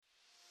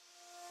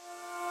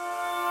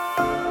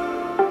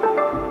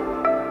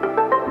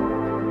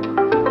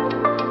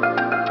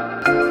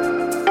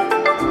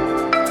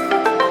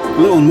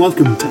Hello and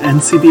welcome to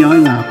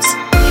NCBI Labs.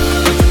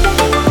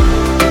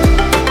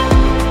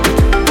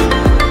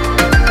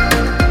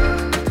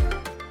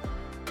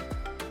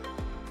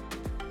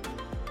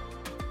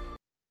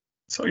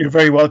 So you're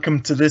very welcome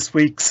to this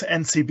week's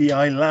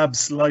NCBI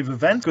Labs live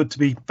event. Good to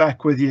be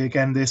back with you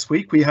again this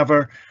week. We have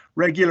our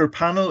regular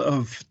panel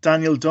of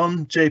Daniel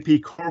Dunn,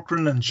 JP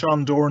Corcoran and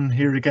Sean Doran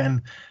here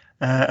again,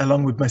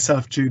 along with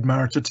myself, Jude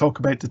Maher, to talk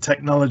about the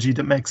technology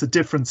that makes a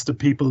difference to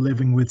people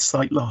living with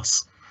sight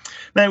loss.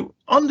 Now,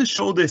 on the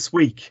show this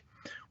week,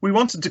 we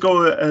wanted to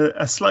go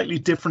a slightly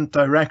different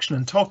direction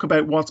and talk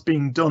about what's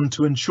being done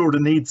to ensure the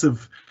needs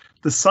of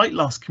the sight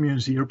loss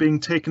community are being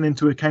taken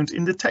into account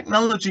in the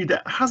technology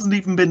that hasn't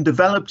even been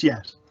developed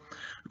yet.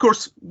 Of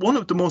course, one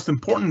of the most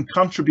important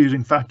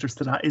contributing factors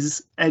to that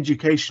is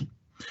education.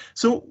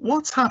 So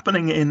what's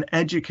happening in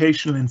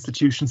educational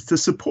institutions to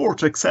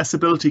support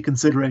accessibility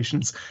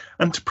considerations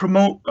and to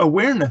promote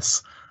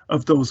awareness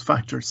of those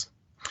factors?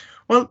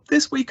 Well,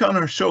 this week on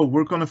our show,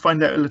 we're going to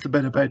find out a little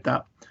bit about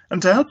that. And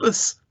to help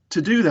us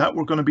to do that,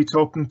 we're going to be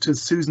talking to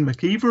Susan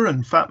McKeever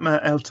and Fatma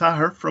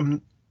El-Taher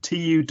from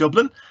TU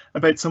Dublin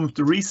about some of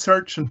the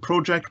research and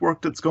project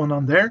work that's going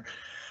on there.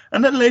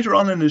 And then later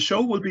on in the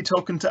show, we'll be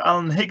talking to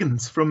Alan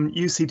Higgins from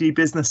UCD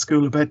Business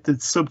School about the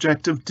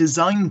subject of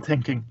design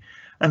thinking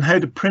and how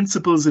the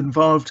principles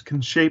involved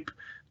can shape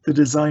the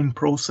design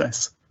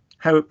process,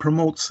 how it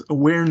promotes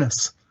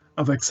awareness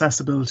of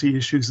accessibility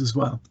issues as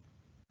well.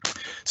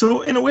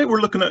 So in a way,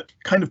 we're looking at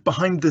kind of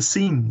behind the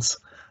scenes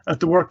at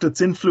the work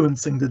that's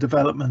influencing the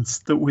developments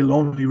that we'll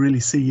only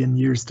really see in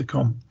years to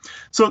come.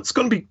 So it's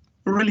going to be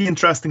a really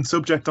interesting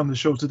subject on the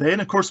show today.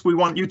 And of course, we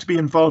want you to be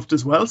involved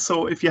as well.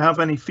 So if you have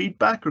any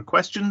feedback or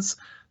questions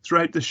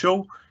throughout the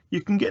show,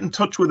 you can get in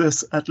touch with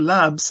us at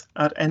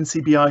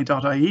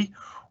labs@ncbi.ie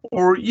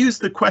or use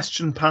the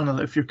question panel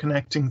if you're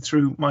connecting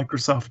through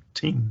Microsoft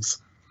Teams.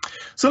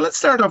 So let's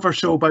start off our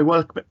show by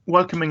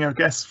welcoming our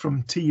guests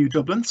from TU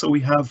Dublin. So we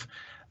have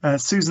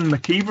Susan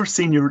McKeever,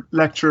 Senior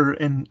Lecturer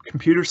in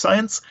Computer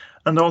Science,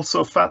 and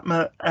also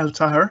Fatma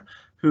El-Taher,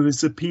 who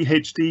is a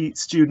PhD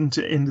student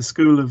in the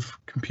School of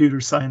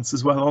Computer Science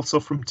as well, also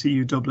from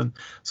TU Dublin.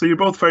 So you're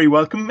both very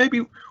welcome.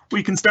 Maybe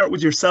we can start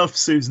with yourself,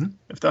 Susan,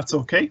 if that's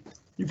okay.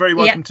 You're very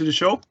welcome to the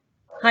show.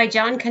 Hi,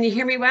 John. Can you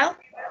hear me well?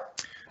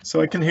 So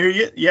I can hear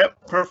you.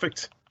 Yep,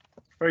 perfect.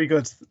 Very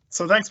good.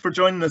 So thanks for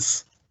joining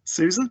us,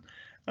 Susan.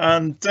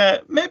 And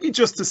maybe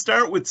just to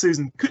start with,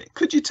 Susan,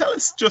 could you tell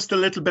us just a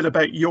little bit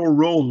about your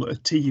role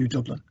at TU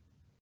Dublin?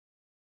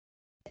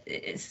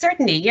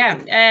 Certainly,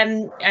 yeah.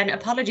 And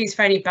apologies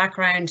for any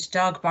background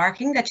dog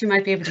barking that you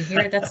might be able to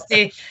hear.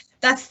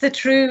 That's the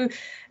true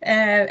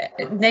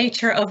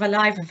nature of a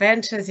live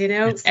event, as you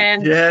know. It's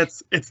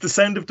the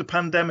sound of the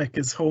pandemic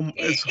is home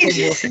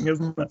working,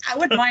 isn't it? I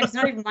wouldn't mind. It's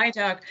not even my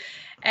dog.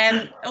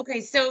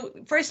 Okay, so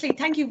firstly,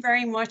 thank you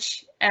very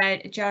much,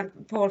 John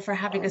Paul, for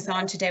having us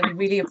on today. We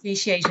really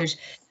appreciate it.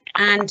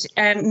 And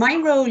my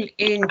role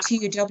in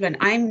TU Dublin,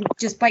 I'm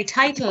just by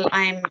title,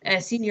 I'm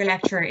a senior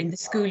lecturer in the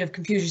School of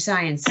Computer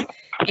Science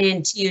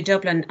in TU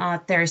Dublin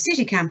at their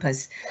city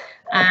campus.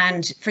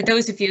 And for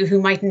those of you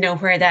who mightn't know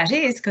where that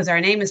is, because our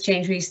name has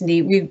changed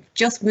recently, we've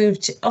just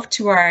moved up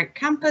to our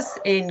campus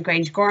in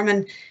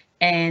Grangegorman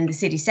in the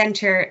city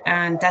centre,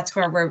 and that's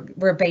where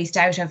we're based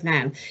out of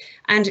now.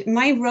 And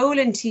my role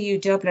in TU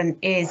Dublin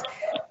is,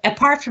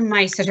 apart from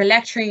my sort of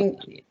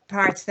lecturing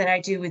parts that I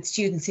do with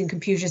students in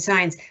computer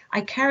science,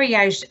 I carry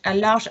out a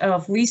lot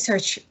of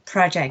research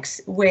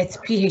projects with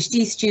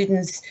PhD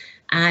students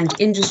and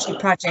industry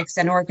projects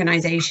and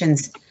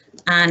organisations.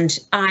 And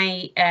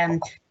I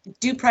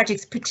do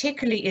projects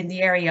particularly in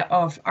the area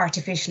of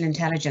artificial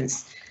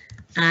intelligence.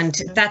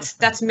 And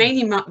that's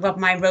mainly what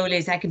my role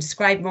is. I can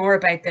describe more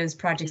about those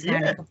projects now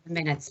in a couple of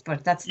minutes,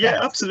 but that's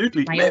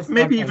absolutely.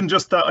 Maybe even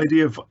just that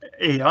idea of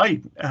AI,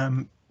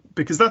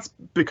 because that's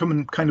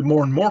becoming kind of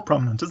more and more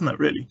prominent, isn't it,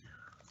 really?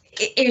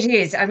 It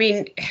is. I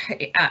mean,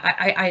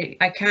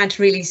 I can't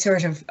really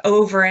sort of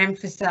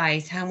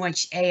overemphasize how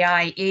much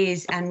AI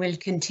is and will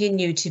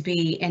continue to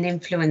be an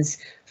influence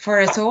for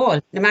us all,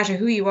 no matter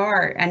who you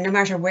are and no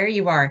matter where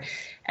you are.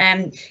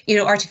 You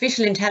know,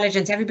 artificial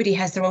intelligence, everybody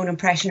has their own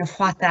impression of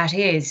what that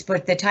is,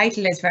 but the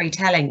title is very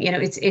telling. You know,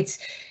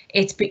 it's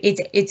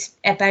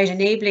about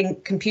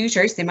enabling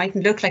computers, they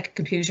mightn't look like a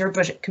computer,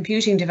 but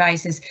computing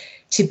devices,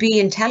 to be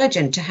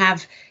intelligent, to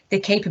have the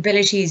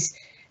capabilities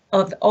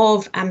of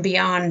and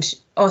beyond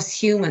us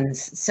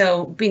humans.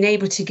 So being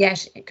able to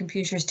get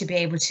computers to be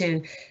able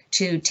to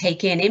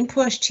take in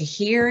input, to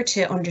hear,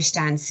 to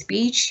understand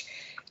speech,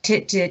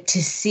 to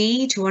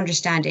see, to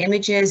understand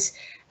images,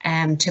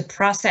 to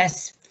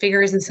process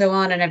figures and so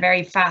on in a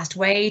very fast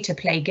way, to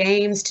play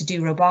games, to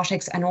do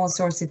robotics and all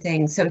sorts of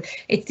things. So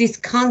it's this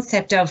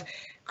concept of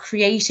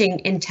creating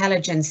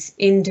intelligence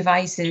in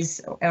devices,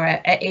 or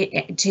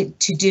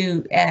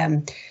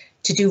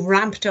to do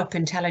ramped up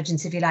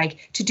intelligence, if you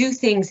like, to do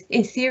things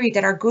in theory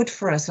that are good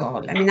for us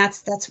all. I mean,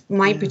 that's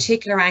my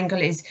particular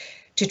angle, is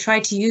to try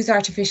to use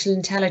artificial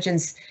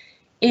intelligence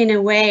in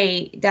a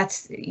way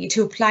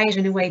to apply it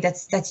in a way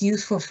that's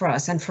useful for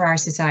us and for our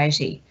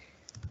society.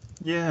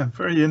 Yeah,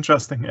 very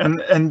interesting,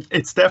 and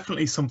it's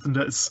definitely something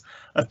that's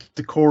at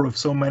the core of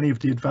so many of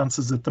the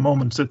advances at the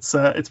moment. It's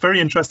very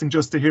interesting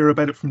just to hear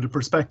about it from the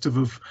perspective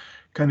of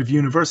kind of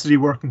university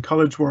work and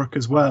college work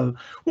as well.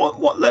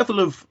 What level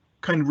of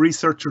kind of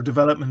research or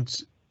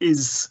development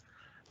is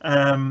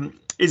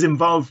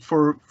involved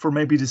for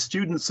maybe the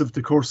students of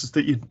the courses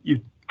that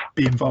you'd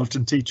be involved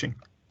in teaching?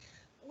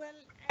 Well,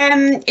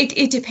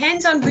 it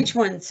depends on which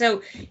one.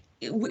 So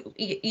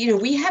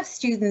we have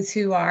students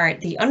who are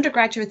the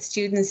undergraduate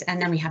students,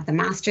 and then we have the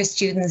master's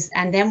students,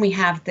 and then we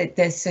have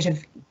the sort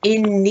of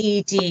in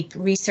knee-deep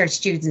research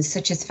students,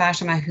 such as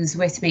Fatima, who's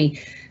with me,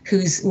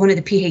 who's one of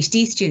the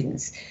PhD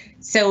students.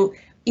 So,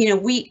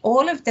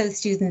 all of those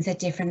students at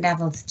different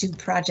levels do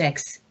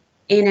projects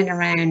in and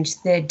around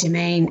the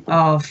domain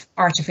of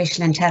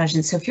artificial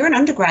intelligence. So if you're an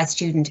undergrad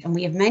student, and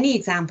we have many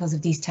examples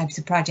of these types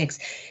of projects,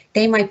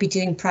 they might be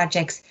doing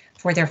projects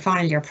for their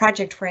final year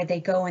project where they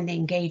go and they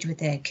engage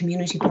with a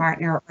community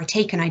partner or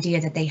take an idea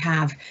that they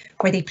have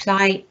where they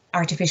apply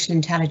artificial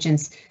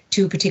intelligence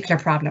to a particular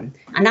problem.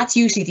 And that's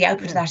usually the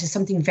output of that is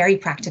something very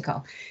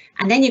practical.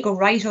 And then you go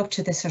right up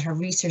to the sort of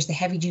research, the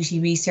heavy duty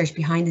research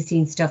behind the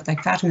scenes stuff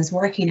like Fatima's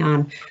working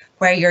on,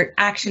 where you're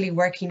actually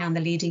working on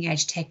the leading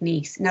edge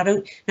techniques. Not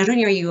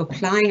only are you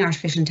applying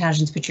artificial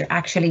intelligence, but you're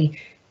actually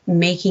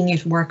making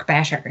it work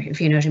better,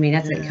 if you know what I mean.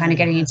 That's kind of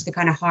getting into the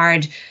kind of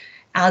hard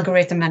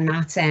algorithm and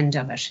maths end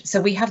of it.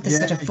 So we have the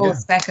sort of full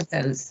spec of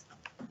those.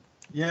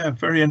 Yeah,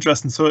 very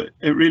interesting. So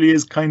it really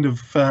is kind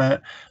of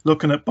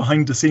looking at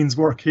behind the scenes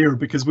work here,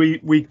 because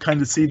we kind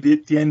of see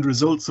the end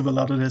results of a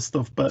lot of this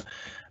stuff, but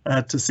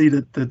to see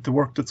that the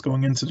work that's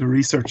going into the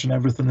research and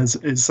everything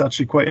is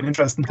actually quite an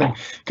interesting thing.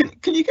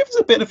 Can you give us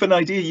a bit of an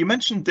idea? You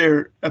mentioned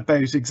there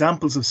about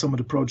examples of some of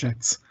the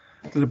projects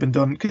that have been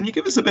done. Can you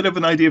give us a bit of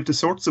an idea of the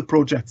sorts of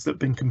projects that have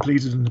been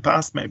completed in the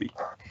past, maybe?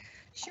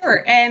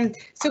 Sure.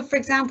 So, for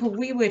example,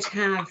 we would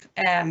have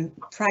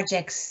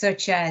projects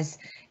such as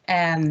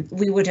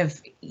we would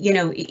have,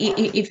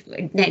 if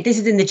this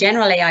is in the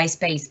general AI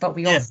space, but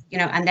we also,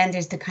 and then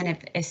there's the kind of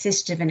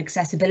assistive and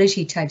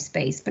accessibility type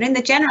space. But in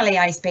the general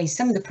AI space,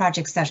 some of the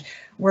projects that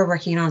we're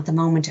working on at the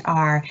moment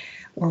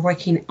we're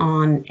working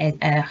on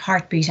a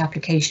heartbeat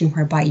application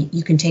whereby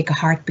you can take a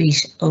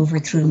heartbeat over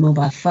through a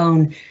mobile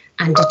phone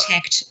and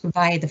detect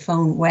via the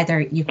phone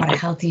whether you've got a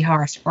healthy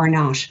heart or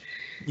not.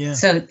 Yeah.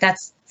 So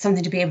that's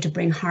something to be able to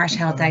bring heart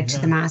health out to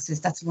the masses.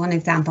 That's one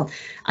example.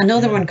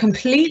 Another one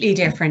completely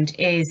different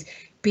is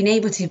being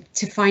able to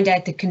find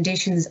out the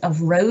conditions of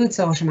roads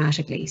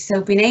automatically.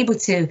 So being able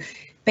to,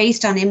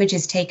 based on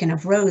images taken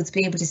of roads,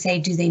 be able to say,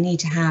 do they need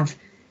to have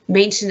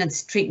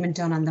maintenance treatment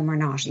done on them or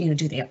not?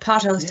 Do they have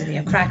potholes? Do they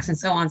have cracks and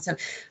so on? So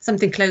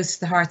something close to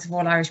the hearts of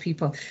all Irish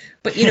people.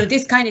 But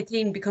this kind of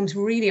thing becomes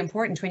really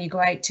important when you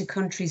go out to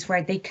countries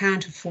where they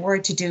can't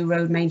afford to do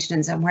road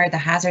maintenance and where the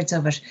hazards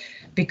of it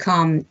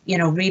become,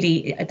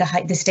 really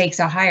the stakes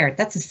are higher.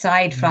 That's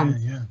aside from,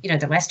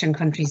 the Western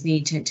countries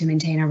need to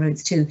maintain our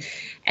roads too.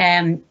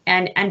 And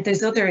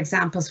there's other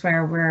examples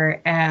where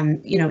we're,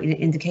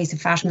 in the case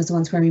of Fatima's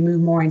ones where we move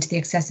more into the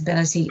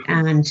accessibility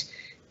and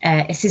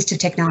assistive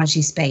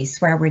technology space,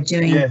 where we're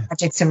doing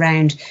projects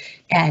around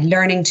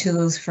learning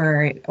tools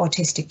for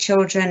autistic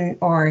children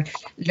or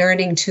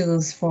learning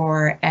tools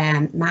for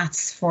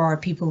maths for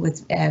people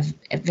with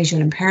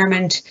visual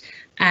impairment.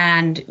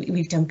 And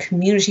we've done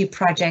community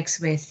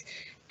projects with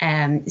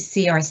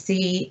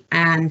CRC,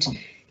 and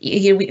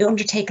we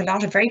undertake a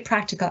lot of very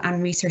practical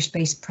and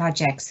research-based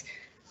projects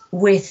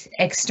with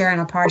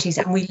external parties,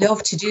 and we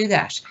love to do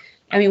that.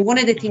 I mean, one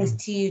of the things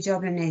TU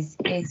Dublin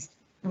is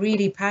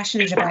really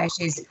passionate about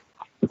is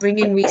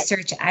bringing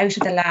research out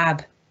of the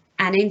lab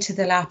and into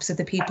the laps of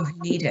the people who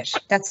need it.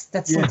 That's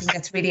something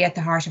that's really at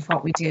the heart of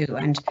what we do,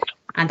 and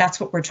that's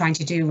what we're trying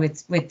to do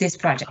with this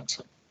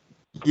project.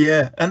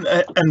 Yeah, and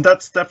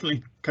that's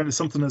definitely kind of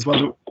something as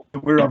well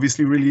that we're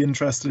obviously really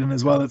interested in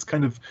as well. It's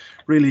kind of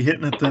really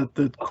hitting at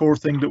the core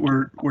thing that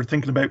we're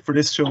thinking about for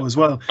this show as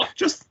well.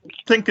 Just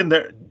thinking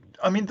there,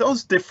 I mean,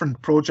 those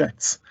different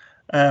projects,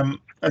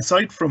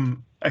 aside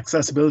from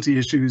accessibility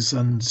issues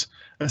and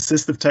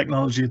assistive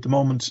technology at the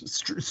moment,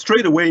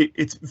 straight away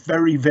it's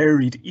very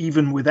varied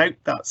even without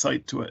that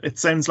side to it. It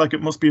sounds like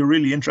it must be a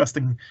really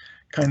interesting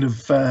kind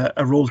of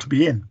a role to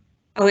be in.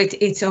 Oh,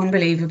 it's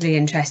unbelievably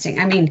interesting.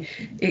 I mean,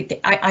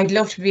 I'd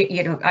love to be,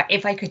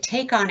 if I could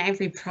take on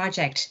every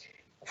project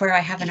where I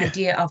have an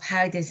idea of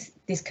how this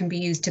can be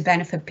used to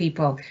benefit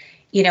people.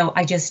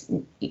 It's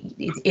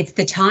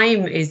the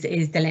time is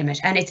the limit,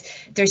 and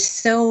there's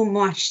so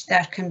much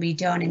that can be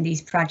done in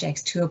these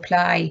projects to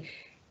apply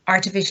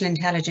artificial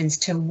intelligence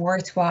to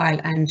worthwhile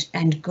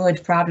and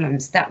good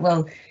problems that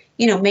will,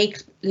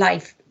 make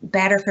life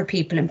better for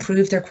people,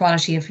 improve their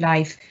quality of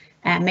life,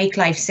 make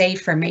life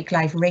safer, make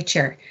life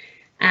richer.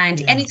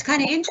 And it's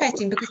kind of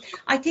interesting because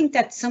I think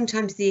that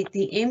sometimes the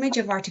image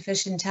of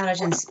artificial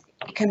intelligence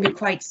can be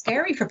quite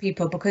scary for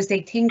people because they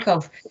think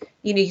of,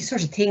 you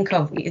sort of think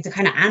of it's a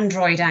kind of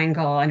android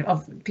angle and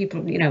of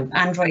people,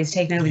 androids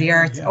taking over the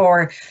earth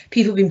or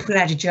people being put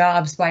out of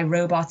jobs by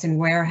robots in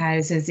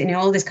warehouses,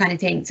 all this kind of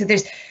thing. So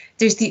there's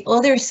there's the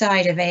other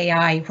side of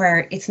AI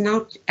where it's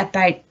not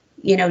about,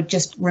 you know,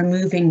 just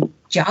removing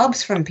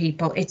jobs from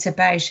people. It's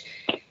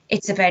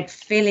about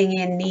filling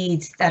in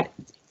needs that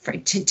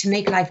to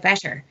make life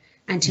better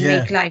and to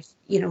make life,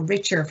 you know,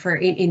 richer for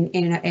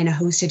in a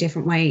host of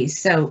different ways.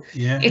 So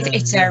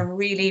it's a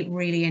really,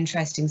 really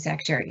interesting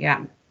sector.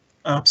 Yeah.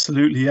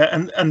 Absolutely, yeah,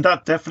 and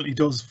that definitely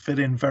does fit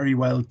in very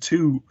well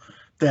to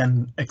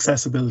then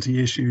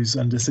accessibility issues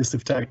and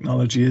assistive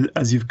technology,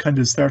 as you've kind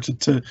of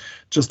started to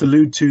just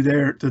allude to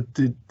there,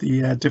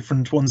 the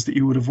different ones that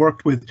you would have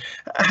worked with.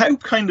 How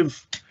kind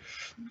of,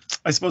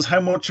 I suppose, how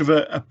much of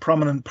a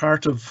prominent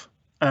part of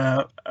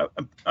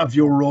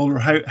your role, or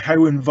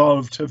how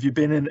involved have you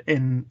been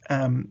in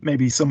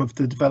maybe some of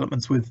the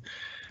developments with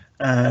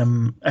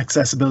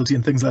accessibility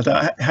and things like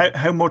that?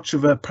 How much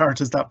of a part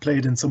has that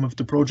played in some of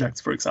the projects,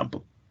 for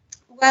example?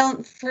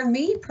 Well, for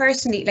me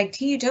personally, like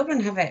TU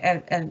Dublin have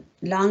a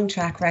long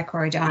track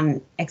record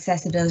on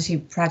accessibility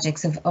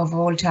projects of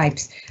all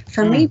types.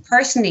 For me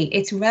personally,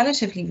 it's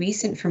relatively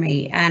recent for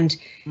me, and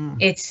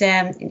it's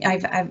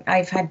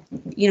I've had,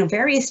 you know,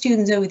 various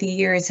students over the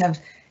years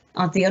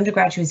the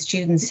undergraduate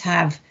students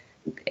have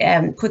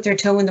put their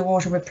toe in the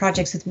water with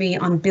projects with me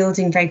on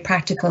building very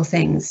practical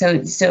things.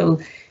 So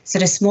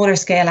sort of smaller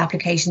scale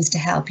applications to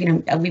help.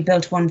 You know, we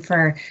built one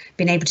for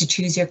being able to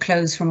choose your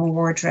clothes from a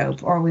wardrobe,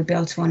 or we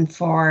built one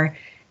for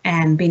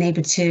being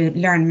able to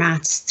learn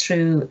maths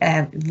through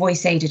a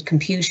voice-aided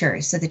computer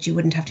so that you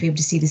wouldn't have to be able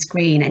to see the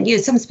screen, and, you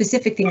know, some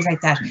specific things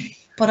like that.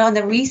 But on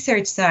the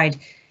research side,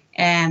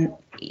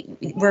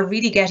 we're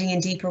really getting in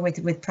deeper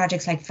with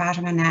projects like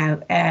Fatima now,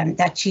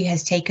 that she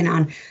has taken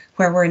on,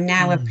 where we're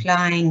now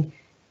applying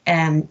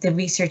the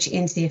research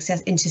into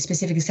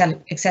specific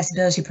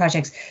accessibility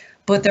projects.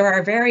 But there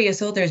are various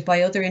others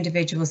by other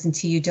individuals in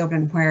TU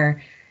Dublin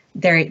where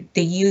the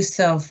use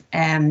of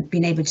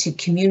being able to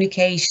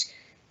communicate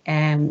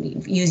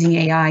using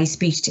AI,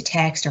 speech to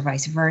text or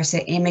vice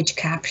versa, image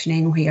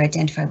captioning where you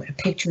identify what a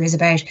picture is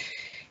about,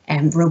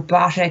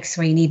 robotics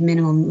where you need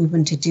minimal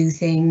movement to do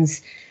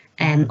things,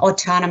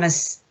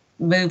 autonomous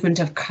movement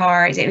of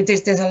cars.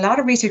 There's a lot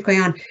of research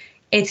going on.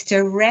 It's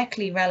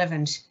directly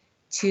relevant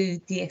to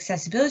the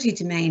accessibility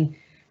domain,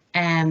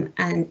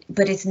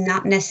 but it's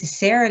not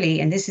necessarily,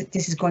 and this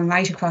is going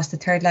right across the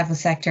third level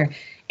sector,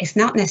 it's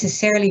not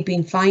necessarily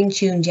being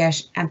fine-tuned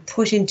yet and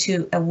put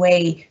into a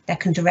way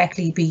that can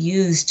directly be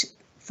used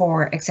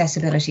for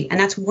accessibility. And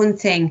that's one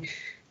thing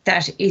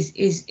that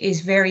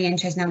is very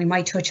interesting, that we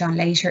might touch on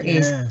later,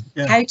 is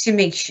how to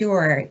make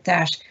sure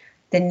that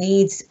the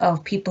needs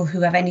of people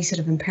who have any sort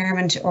of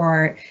impairment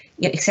or,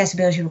 you know,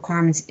 accessibility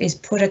requirements is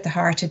put at the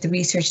heart of the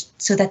research,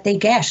 so that they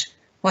get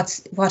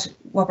what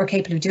we're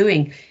capable of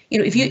doing. You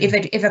know,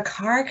 if a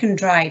car can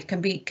drive,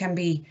 can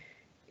be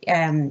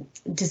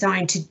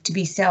designed to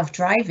be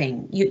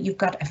self-driving, you've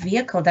got a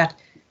vehicle that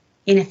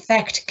in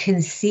effect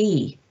can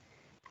see,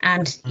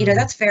 and, you know,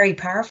 that's very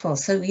powerful.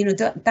 So, you know,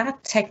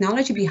 that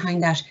technology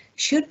behind that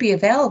should be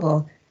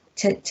available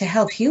to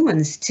help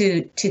humans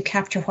to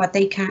capture what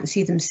they can't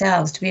see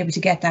themselves, to be able to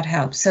get that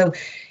help. So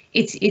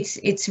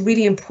it's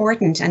really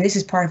important, and this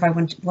is part of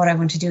what I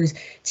want to do, is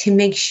to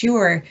make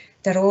sure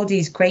that all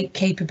these great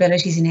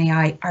capabilities in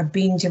AI are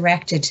being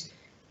directed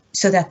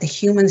so that the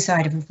human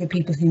side of it, for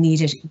people who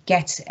need it,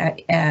 gets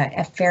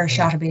a fair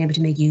shot of being able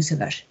to make use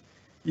of it.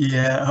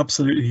 Yeah,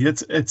 absolutely.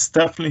 It's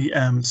definitely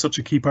such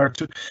a key part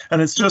to,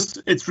 and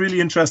it's really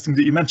interesting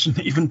that you mentioned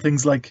even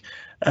things like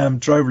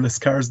driverless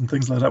cars and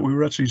things like that. We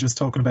were actually just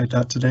talking about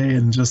that today,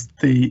 and just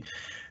the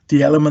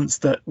elements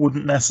that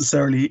wouldn't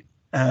necessarily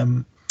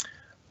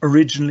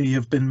originally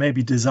have been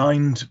maybe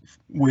designed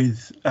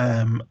with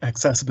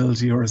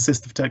accessibility or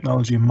assistive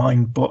technology in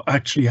mind, but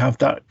actually have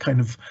that kind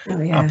of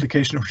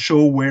application, or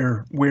show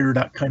where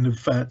that kind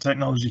of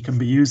technology can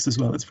be used as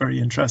well. It's very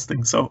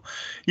interesting. So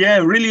yeah,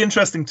 really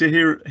interesting to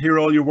hear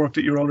all your work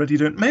that you're already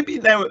doing. Maybe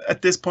now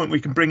at this point we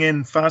can bring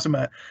in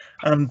Fatima,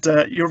 and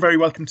you're very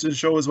welcome to the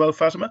show as well,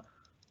 Fatima.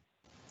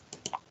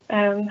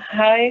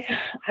 Hi,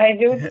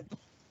 Jude.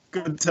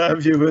 Good to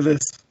have you with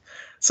us.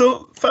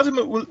 So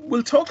Fatima,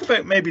 we'll talk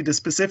about maybe the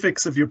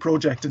specifics of your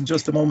project in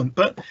just a moment,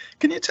 but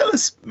can you tell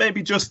us,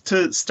 maybe just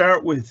to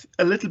start with,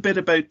 a little bit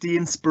about the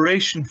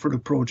inspiration for the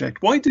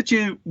project? Why did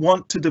you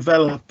want to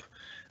develop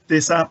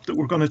this app that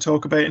we're going to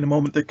talk about in a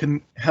moment that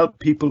can help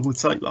people with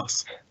sight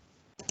loss?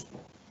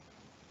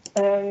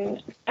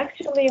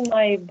 Actually,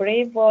 my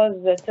brief was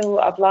to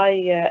apply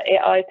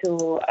AI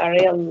to a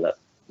real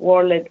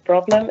world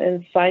problem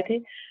in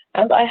society,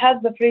 and I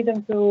had the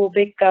freedom to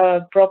pick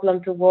a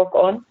problem to work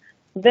on.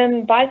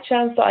 Then by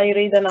chance, I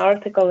read an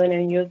article in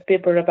a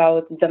newspaper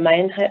about the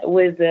man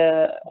with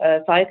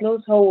sight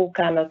loss who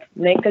cannot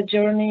make a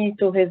journey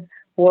to his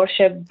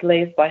worship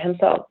place by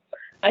himself.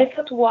 I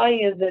thought, why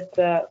is it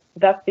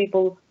that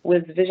people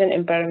with vision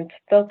impairment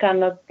still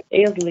cannot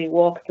easily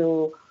walk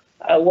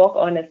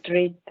on a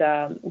street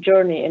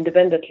journey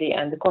independently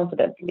and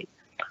confidently,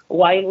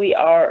 while we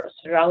are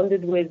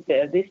surrounded with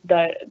this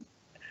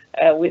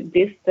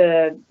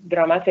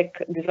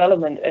dramatic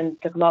development in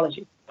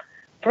technology?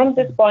 From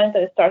this point,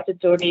 I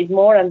started to read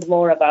more and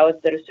more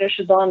about the research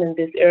done in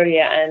this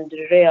area and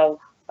real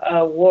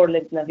world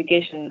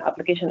navigation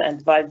application and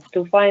devices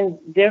to find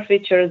their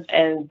features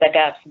and the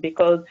gaps,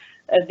 because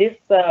this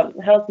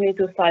helped me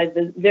to decide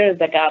that there is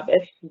a gap.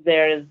 If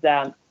there is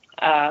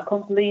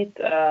complete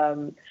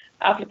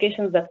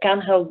applications that can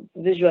help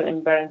visual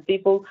impaired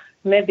people,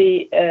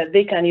 maybe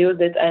they can use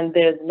it and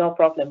there's no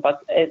problem.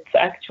 But it's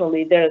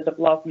actually there is a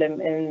problem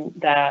in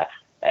the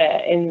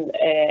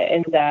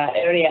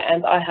area,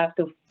 and I have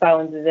to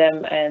find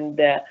them and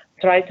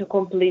try to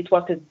complete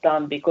what is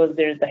done, because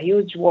there is a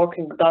huge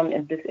working done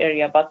in this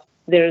area, but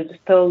there is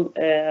still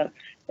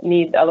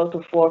need a lot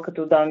of work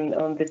to done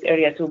on this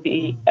area to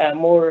be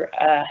more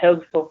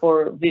helpful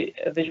for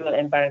visual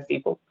impaired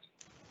people.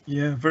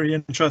 Yeah, very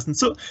interesting.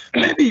 So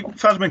maybe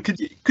Fatima,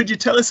 could you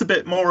tell us a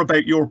bit more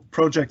about your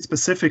project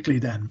specifically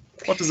then?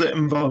 What does it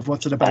involve?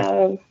 What's it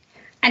about?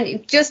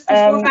 And just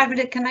before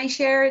Fatima, can I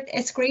share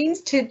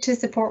screens to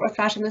support what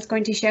Fatima is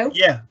going to show?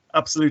 Yeah,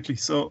 absolutely.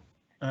 So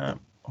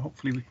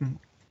hopefully we can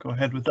go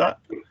ahead with that.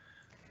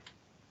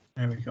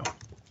 There we go.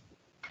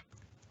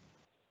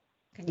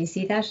 Can you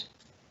see that?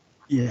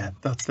 Yeah,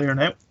 that's there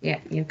now. Yeah,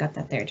 you've got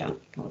that there, John.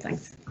 Oh,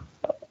 thanks.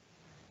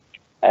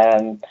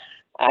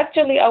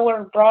 Actually,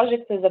 our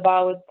project is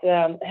about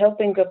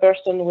helping a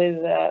person with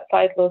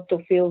sight loss to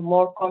feel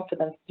more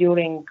confident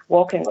during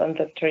walking on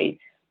the street.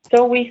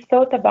 So we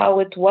thought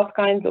about what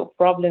kinds of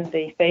problems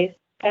they face.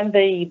 Can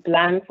they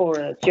plan for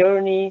a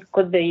journey?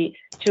 Could they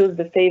choose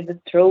the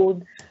safest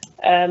road?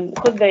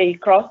 Could they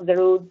cross the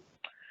road?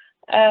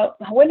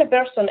 When a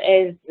person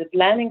is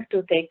planning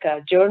to take a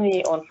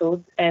journey on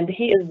foot and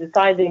he is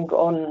deciding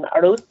on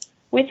a route,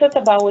 we thought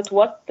about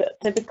what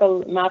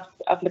typical maps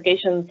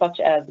applications such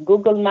as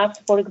Google Maps,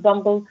 for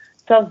example,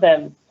 tell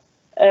them.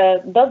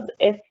 Does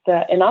it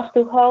enough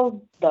to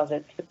help? Does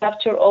it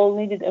capture all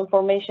needed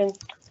information?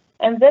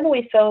 And then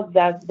we thought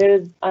that there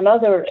is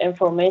another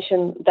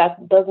information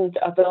that doesn't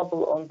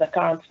available on the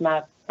current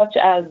map, such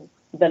as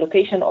the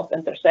location of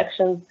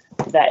intersections,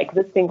 the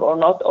existing or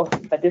not of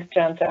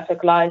pedestrian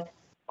traffic lights,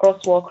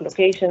 crosswalk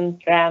locations,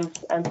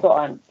 ramps, and so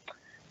on.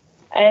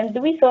 And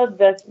we thought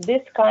that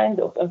this kind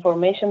of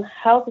information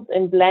helps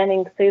in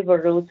planning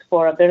safer routes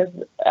for a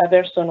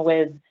person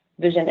with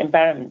vision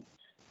impairment.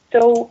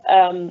 So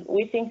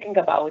we're thinking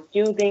about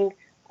using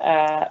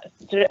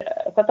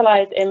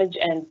satellite image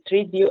and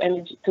street view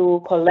image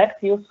to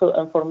collect useful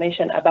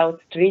information about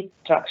street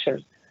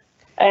structures.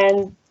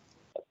 And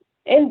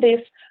in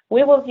this,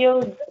 we will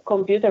use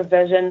computer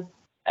vision,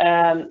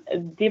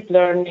 deep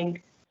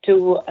learning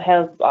to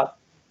help us.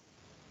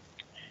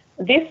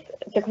 These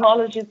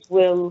technologies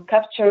will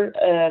capture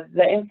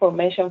the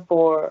information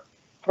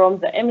from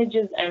the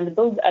images and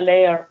build a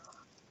layer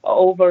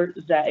over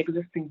the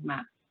existing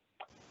map.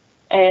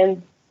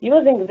 And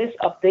using this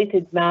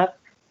updated map,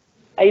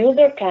 a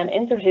user can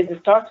enter his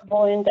start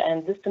point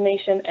and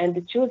destination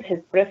and choose his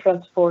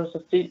preference for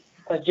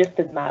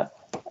suggested path,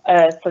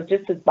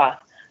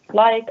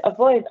 like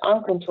avoid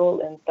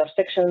uncontrolled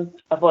intersections,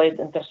 avoid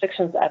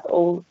intersections at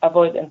all,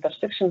 avoid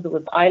intersections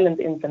with island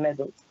in the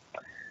middle.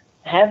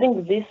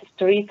 Having this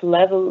street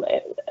level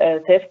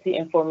safety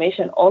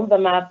information on the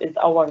map is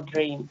our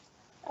dream.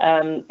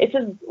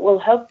 It will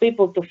help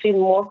people to feel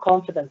more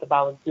confident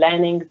about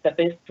planning the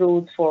best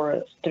route for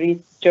a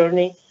street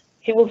journey.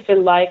 He will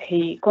feel like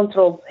he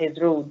controls his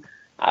route,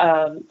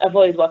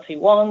 avoid what he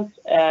wants,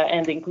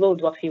 and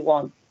include what he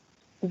wants.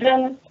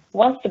 Then,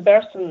 once the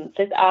person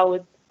sets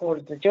out for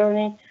the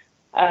journey,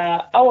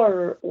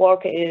 our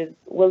work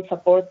will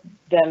support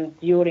them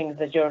during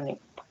the journey.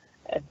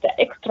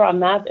 The extra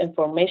map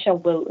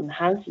information will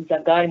enhance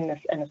the guidance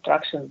and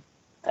instructions,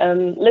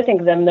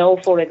 letting them know,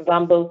 for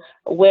example,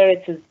 where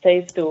it is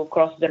safe to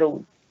cross the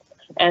road.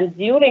 And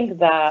during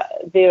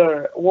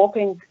their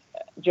walking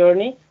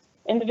journey,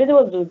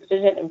 individuals with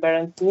vision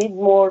impairments need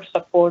more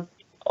support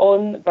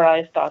on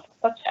various tasks,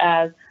 such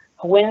as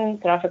when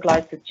traffic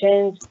lights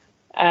change,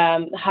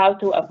 how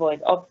to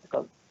avoid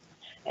obstacles.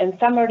 In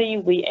summary,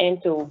 we aim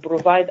to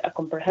provide a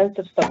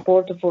comprehensive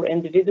support for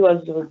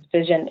individuals with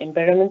vision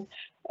impairments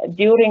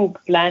during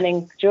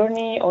planning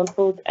journey on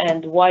foot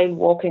and while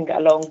walking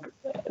along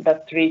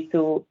the street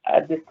to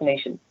a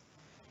destination.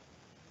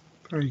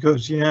 Very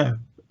good. Yeah,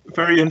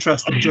 very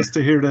interesting just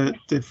to hear the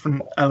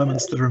different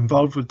elements that are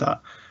involved with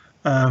that.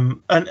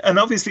 And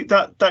obviously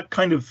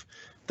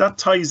that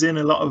ties in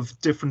a lot of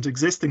different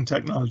existing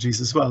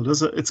technologies as well,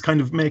 does it? It's kind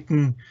of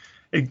making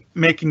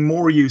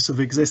more use of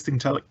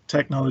existing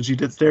technology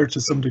that's there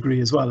to some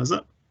degree as well, is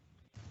it?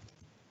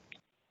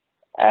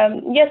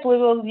 Yes, we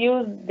will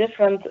use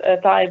different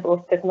type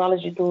of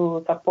technology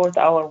to support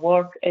our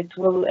work. It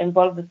will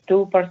involve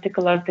two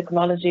particular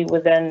technology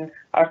within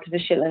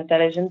artificial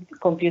intelligence,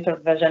 computer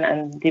vision,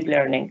 and deep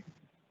learning.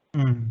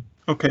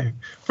 Okay,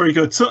 very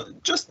good. So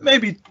just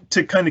maybe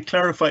to kind of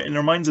clarify in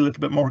our minds a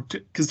little bit more,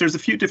 because there's a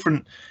few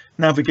different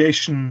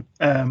navigation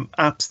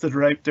apps that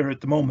are out there at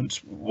the moment.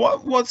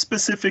 What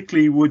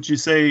specifically would you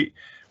say,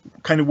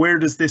 kind of where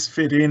does this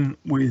fit in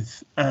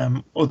with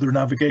other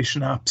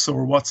navigation apps,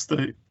 or what's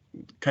the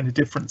kind of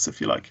difference,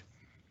 if you like?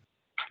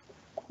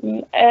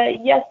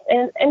 Yes,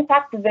 in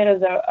fact, there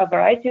is a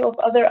variety of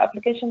other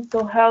applications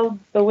to help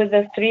with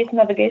the street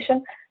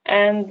navigation,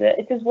 and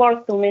it is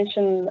worth to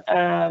mention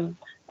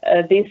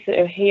this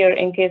here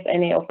in case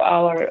any of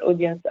our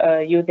audience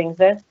are using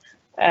this.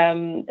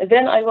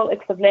 Then I will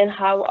explain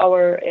how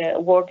our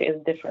work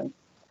is different.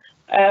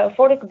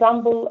 For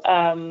example,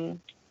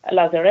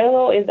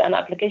 Lazarillo is an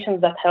application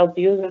that helps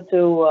users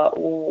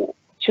to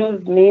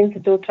choose means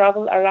to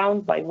travel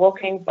around by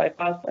walking, by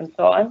bus, and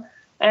so on.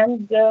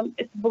 And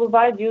it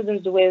provides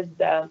users with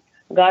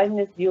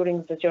guidance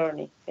during the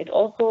journey. It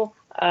also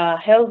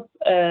helps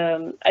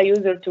a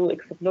user to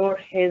explore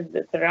his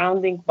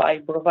surroundings by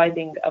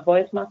providing a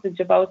voice message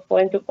about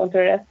points of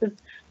interest,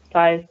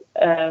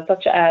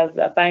 such as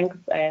banks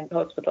and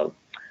hospitals.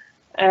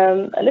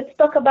 Let's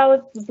talk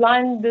about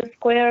Blind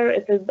Square.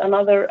 It is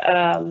another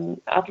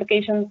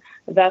application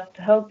that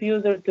helps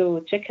users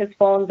to check his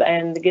phones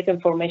and get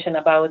information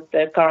about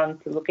the current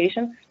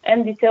location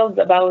and details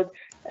about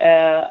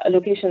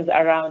locations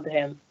around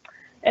him.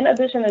 In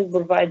addition, it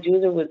provides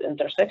users with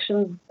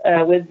intersections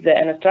with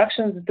the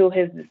instructions to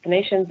his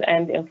destinations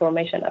and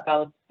information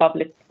about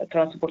public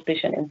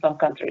transportation in some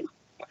countries.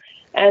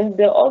 And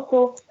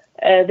also,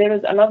 there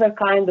is another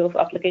kind of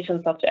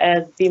application such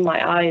as Be My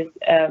Eyes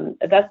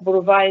that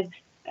provides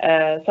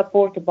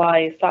support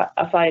by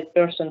a sight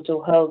person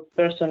to help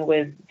person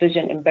with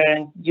vision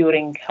impairment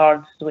during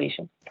hard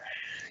situations.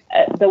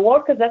 The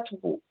work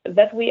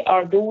that we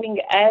are doing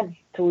adds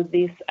to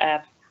this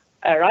app.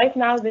 Right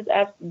now, this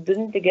app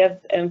didn't give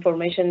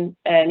information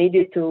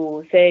needed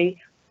to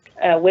say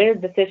where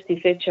the safety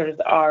features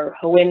are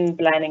when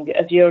planning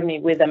a journey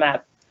with a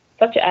map,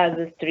 such as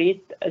a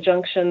street, a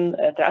junction,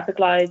 traffic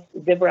lights,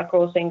 zebra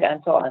crossing,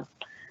 and so on.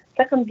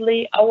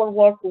 Secondly, our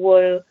work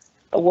will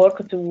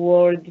work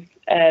towards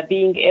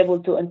being able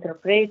to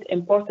interpret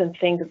important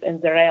things in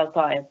the real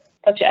time,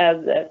 such as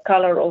the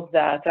color of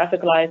the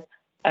traffic light,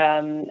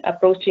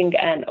 approaching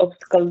an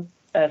obstacle,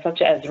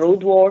 such as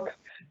roadwork,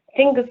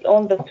 things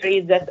on the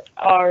street that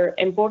are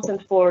important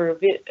for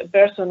a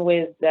person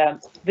with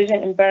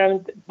vision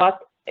impairment, but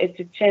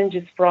it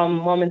changes from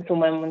moment to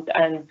moment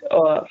and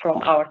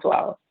from hour to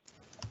hour.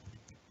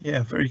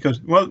 Yeah, very good.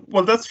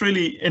 Well, that's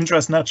really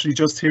interesting, actually,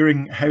 just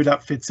hearing how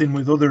that fits in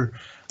with other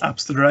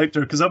apps that are out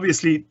there, because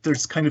obviously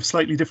there's kind of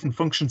slightly different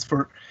functions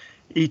for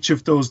each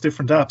of those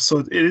different apps. So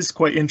it is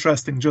quite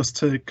interesting just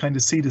to kind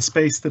of see the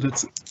space that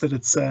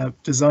it's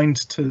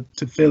designed to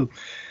fill.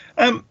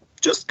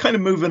 Just kind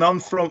of moving on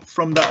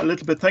from that a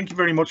little bit. Thank you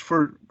very much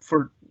for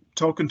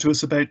talking to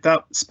us about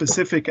that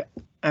specific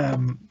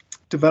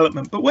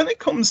development. But when it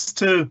comes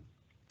to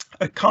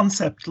a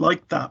concept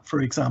like that,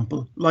 for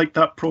example, like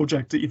that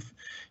project that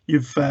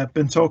you've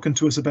been talking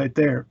to us about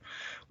there,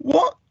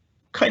 what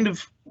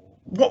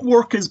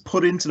work is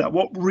put into that?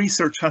 What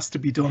research has to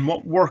be done?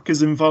 What work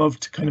is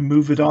involved to kind of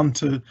move it on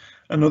to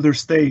another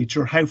stage,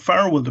 or how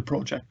far will the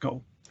project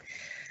go?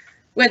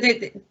 Well,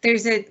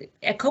 there's a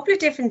couple of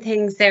different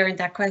things there in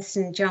that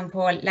question, John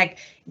Paul. Like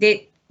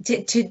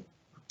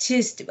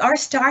our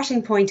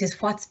starting point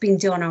is what's been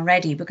done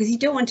already, because you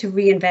don't want to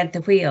reinvent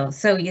the wheel.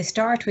 So you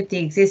start with the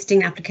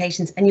existing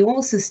applications, and you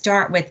also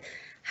start with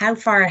how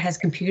far has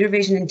computer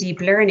vision and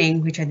deep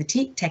learning, which are the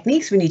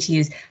techniques we need to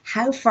use,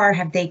 how far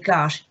have they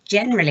got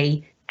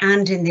generally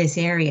and in this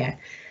area?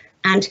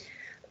 And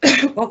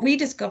what we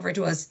discovered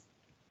was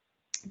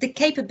the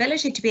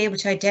capability to be able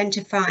to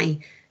identify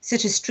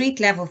such as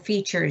street level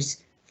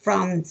features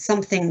from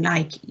something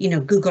like,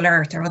 Google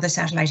Earth or other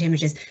satellite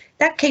images.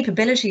 That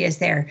capability is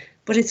there,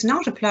 but it's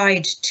not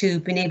applied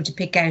to being able to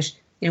pick out,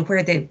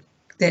 where the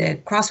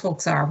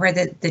crosswalks are, where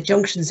the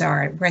junctions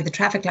are, where the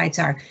traffic lights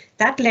are.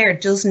 That layer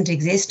doesn't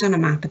exist on a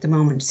map at the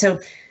moment. So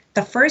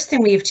the first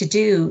thing we have to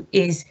do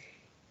is,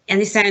 and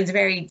this sounds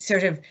very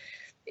sort of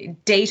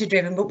data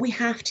driven, but we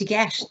have to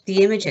get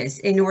the images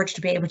in order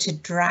to be able to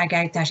drag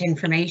out that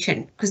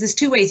information, because there's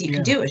two ways you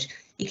can do it.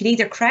 You can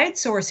either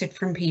crowdsource it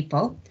from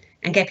people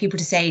and get people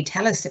to say,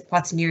 tell us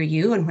what's near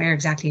you and where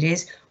exactly it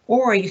is,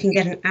 or you can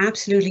get an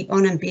absolutely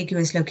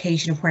unambiguous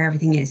location of where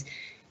everything is.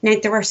 Now,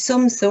 there are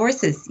some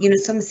sources,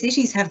 some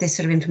cities have this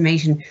sort of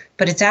information,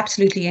 but it's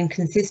absolutely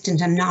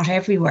inconsistent and not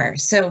everywhere.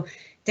 So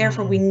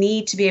therefore, we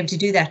need to be able to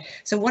do that.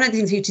 So one of the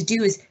things we have to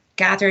do is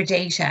gather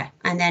data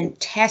and then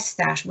test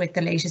that with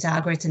the latest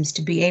algorithms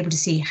to be able to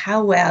see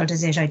how well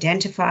does it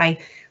identify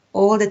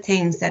all the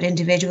things that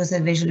individuals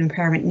with visual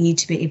impairment need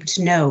to be able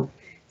to know.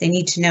 They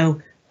need to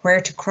know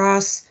where to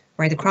cross,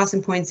 where the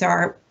crossing points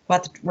are,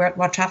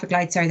 what traffic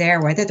lights are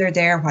there, whether they're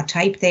there, what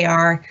type they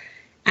are,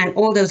 and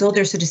all those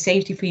other sort of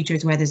safety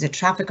features, where there's a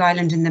traffic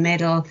island in the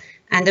middle,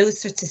 and those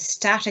sorts of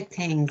static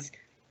things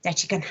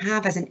that you can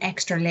have as an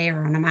extra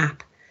layer on a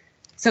map.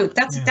 So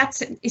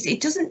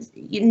it doesn't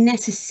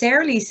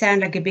necessarily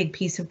sound like a big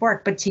piece of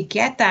work, but to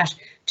get that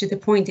to the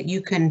point that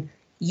you can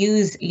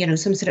use,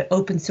 some sort of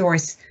open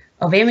source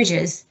of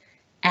images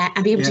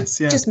and be able to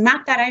just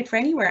map that out for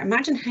anywhere.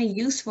 Imagine how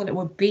useful it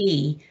would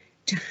be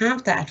to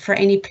have that for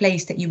any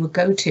place that you would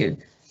go to,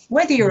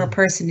 whether you're a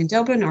person in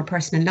Dublin or a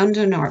person in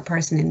London or a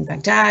person in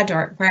Baghdad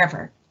or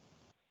wherever.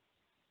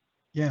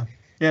 Yeah.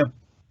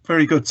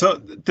 Very good.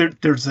 So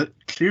there's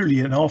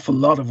clearly an awful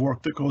lot of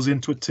work that goes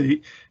into it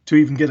to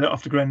even get it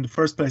off the ground in the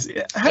first place.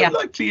 How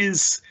likely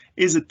is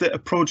it that a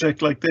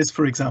project like this,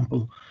 for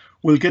example,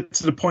 will get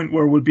to the point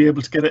where we'll be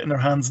able to get it in our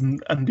hands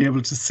and be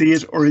able to see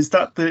it? Or is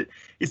that the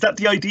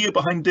idea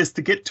behind this,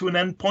 to get to an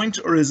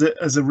endpoint, or is it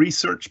as a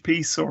research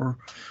piece, or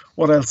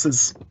what else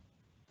is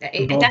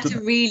involved? That's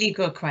a really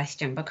good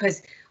question,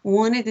 because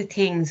one of the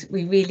things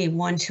we really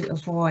want to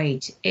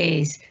avoid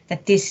is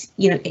that this,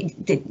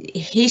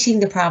 hitting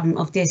the problem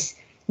of this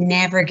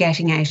never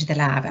getting out of the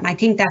lab. And I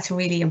think that's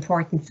really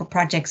important for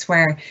projects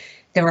where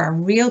there are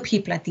real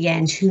people at the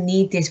end who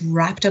need this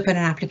wrapped up in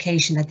an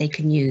application that they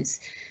can use.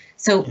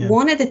 So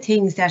one of the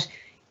things that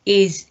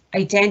is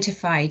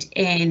identified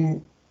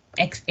in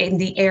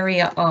the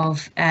area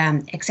of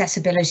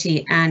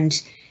accessibility and,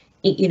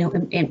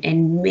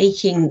 in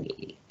making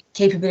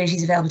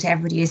capabilities available to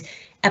everybody is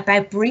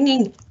about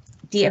bringing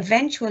the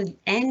eventual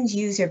end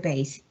user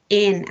base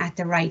in at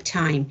the right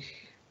time.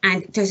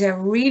 And there's a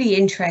really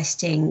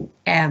interesting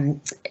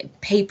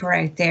paper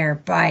out there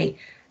by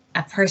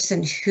a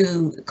person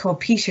called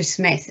Peter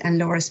Smith and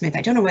Laura Smith.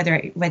 I don't know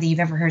whether you've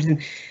ever heard of them,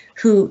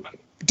 who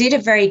did a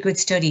very good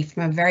study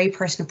from a very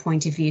personal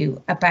point of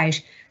view about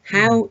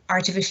how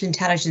artificial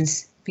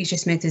intelligence. Peter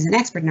Smith is an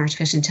expert in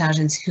artificial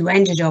intelligence who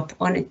ended up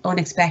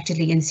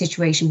unexpectedly in a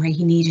situation where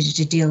he needed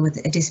to deal with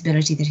a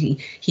disability that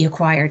he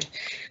acquired,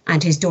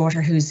 and his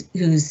daughter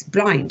who's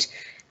blind.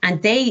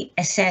 And they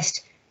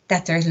assessed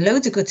that there's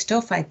loads of good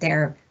stuff out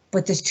there,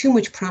 but there's too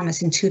much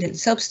promise and too little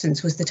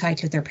substance, was the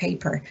title of their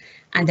paper.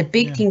 And the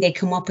big thing they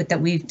come up with that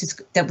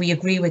we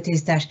agree with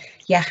is that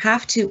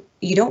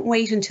you don't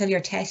wait until you're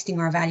testing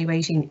or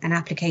evaluating an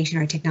application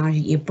or a technology.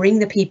 You bring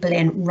the people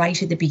in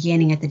right at the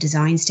beginning, at the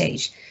design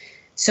stage.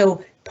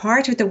 So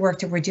part of the work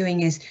that we're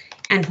doing is,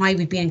 and why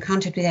we've been in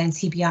contact with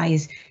NCBI,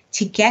 is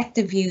to get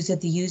the views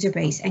of the user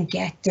base and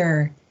get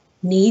their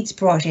needs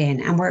brought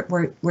in. And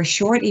we're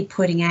shortly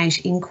putting out,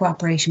 in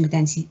cooperation with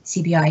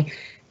NCBI,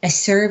 a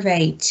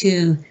survey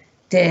to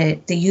the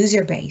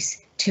user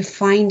base to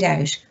find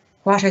out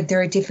what are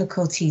their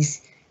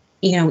difficulties,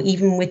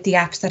 even with the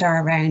apps that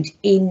are around,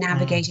 in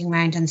navigating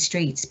around on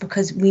streets,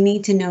 because we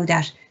need to know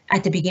that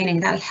at the beginning.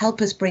 That'll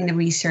help us bring the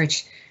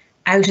research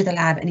out of the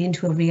lab and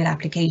into a real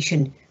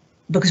application,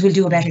 because we'll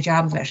do a better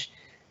job of it.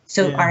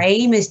 So our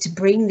aim is to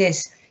bring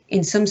this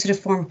in some sort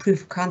of form of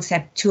proof of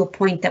concept to a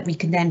point that we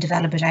can then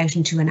develop it out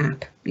into an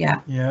app.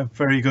 Yeah,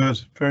 very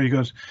good, very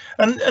good.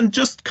 And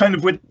just kind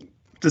of with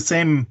the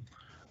same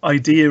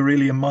idea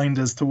really in mind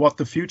as to what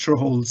the future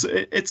holds,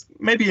 it's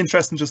maybe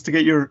interesting just to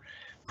get your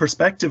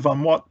perspective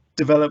on what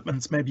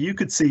developments maybe you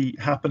could see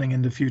happening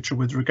in the future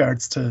with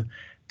regards to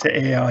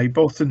AI,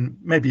 both in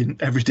maybe in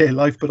everyday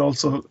life, but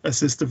also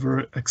assistive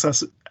or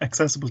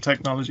accessible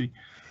technology.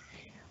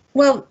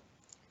 Well,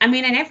 I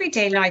mean, in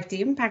everyday life,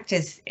 the impact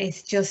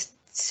is just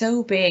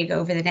so big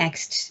over the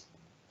next,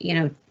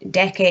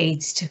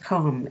 decades to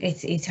come.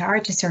 It's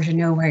hard to sort of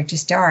know where to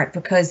start,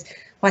 because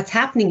what's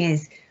happening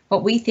is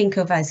what we think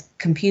of as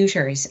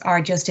computers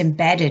are just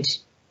embedded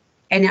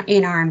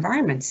in our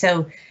environment.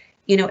 So,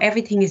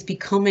 everything is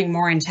becoming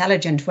more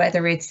intelligent,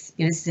 whether it's,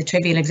 this is a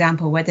trivial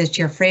example, whether it's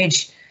your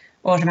fridge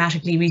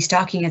automatically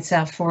restocking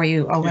itself for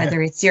you, or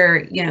whether it's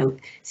your,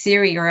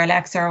 Siri or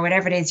Alexa or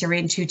whatever it is you're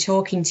into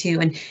talking to.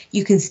 And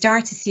you can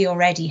start to see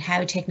already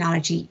how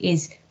technology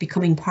is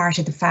becoming part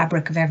of the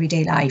fabric of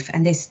everyday life.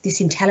 And this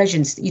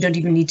intelligence that you don't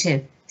even need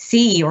to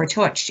see or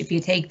touch, if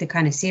you take the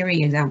kind of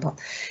Siri example.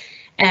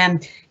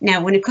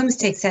 Now, when it comes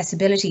to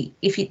accessibility,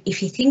 if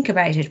you think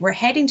about it, we're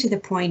heading to the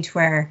point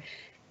where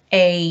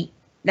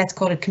let's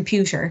call it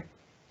computer,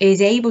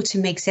 is able to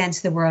make sense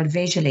of the world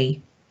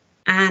visually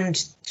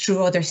and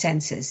through other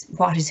senses,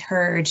 what is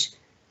heard,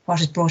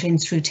 what is brought in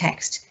through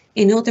text.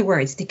 In other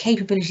words, the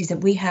capabilities that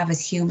we have as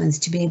humans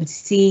to be able to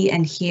see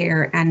and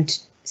hear and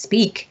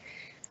speak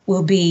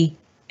will be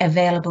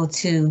available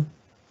to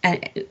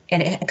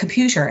a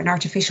computer, an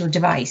artificial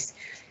device.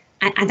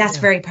 And that's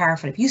very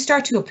powerful. If you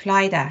start to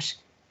apply that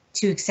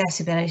to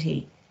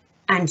accessibility,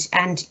 and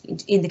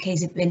in the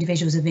case of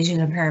individuals with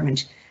visual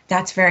impairment,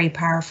 that's very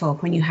powerful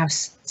when you have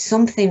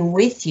something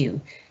with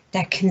you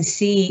that can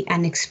see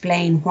and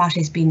explain what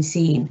is being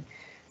seen.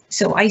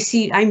 So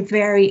I'm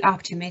very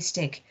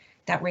optimistic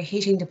that we're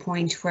hitting the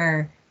point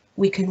where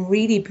we can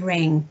really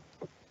bring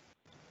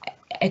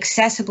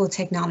accessible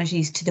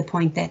technologies to the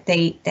point that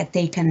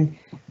they can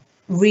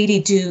really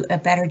do a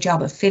better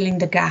job of filling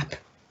the gap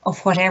of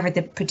whatever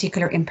the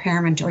particular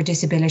impairment or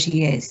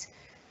disability is.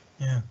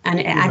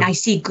 And I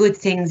see good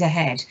things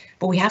ahead,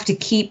 but we have to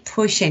keep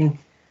pushing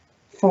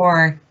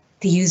for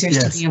the users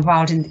to be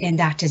involved in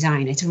that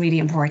design. It's really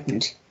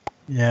important.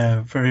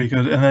 Yeah, very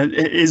good. And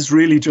it is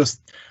really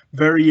just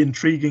very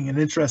intriguing and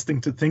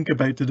interesting to think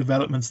about the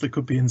developments that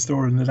could be in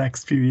store in the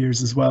next few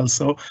years as well.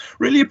 So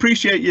really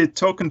appreciate you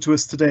talking to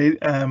us today,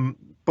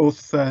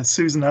 both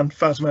Susan and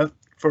Fatima.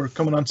 for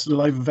coming onto the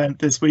live event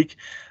this week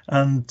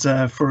and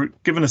for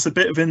giving us a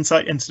bit of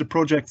insight into the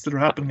projects that are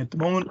happening at the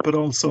moment, but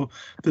also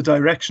the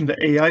direction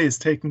that AI is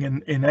taking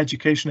in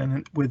education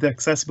and with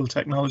accessible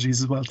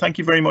technologies as well. Thank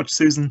you very much,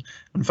 Susan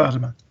and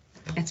Fatima.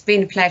 It's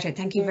been a pleasure.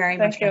 Thank you very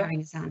much for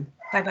having us on.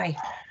 Bye-bye.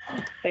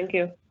 Thank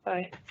you.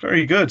 Bye.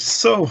 Very good.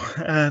 So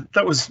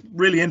that was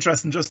really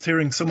interesting, just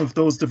hearing some of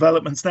those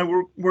developments.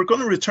 Now we're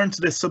going to return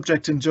to this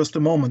subject in just a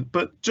moment,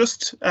 but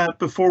just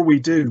before we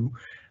do,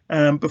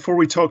 before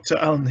we talk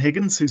to Alan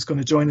Higgins, who's going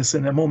to join us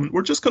in a moment,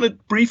 we're just going to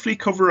briefly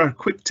cover our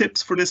quick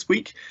tips for this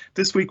week.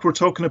 This week we're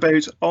talking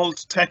about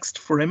alt text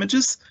for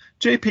images.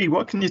 JP,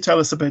 what can you tell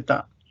us about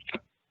that?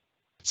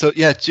 So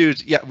yeah,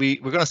 Jude, yeah, we're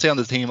going to stay on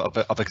the theme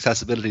of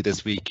accessibility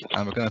this week,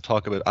 and we're going to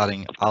talk about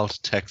adding alt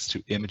text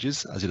to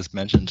images, as you just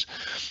mentioned.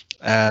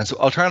 So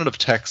alternative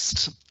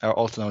text, or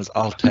also known as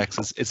alt text,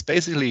 it's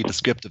basically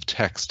descriptive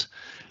text.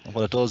 And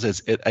what it does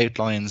is it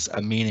outlines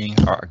a meaning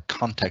or a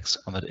context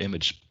of an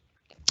image.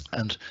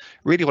 And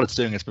really what it's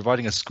doing is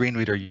providing a screen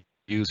reader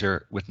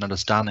user with an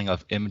understanding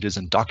of images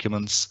and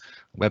documents,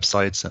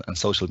 websites, and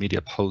social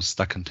media posts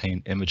that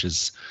contain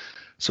images.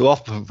 So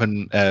often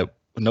when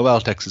no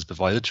alt text is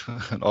provided,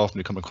 and often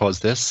we come across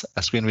this,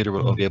 a screen reader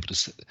will only be able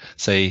to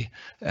say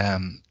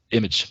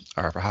image,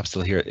 or perhaps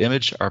they'll hear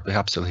image, or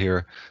perhaps they'll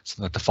hear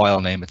something like the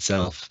file name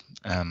itself.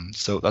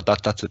 So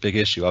that's a big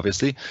issue,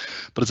 obviously.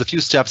 But there's a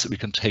few steps that we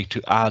can take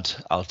to add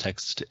alt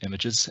text to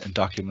images in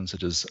documents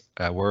such as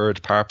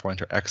Word,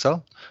 PowerPoint, or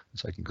Excel.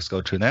 So I can just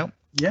go through now.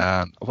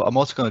 Yeah. I'm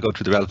also going to go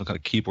through the relevant kind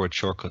of keyboard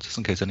shortcuts, just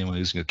in case anyone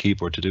using a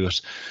keyboard to do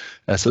it.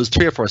 So there's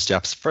 3 or 4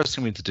 steps. First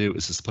thing we need to do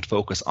is just put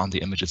focus on the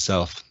image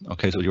itself.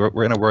 Okay, so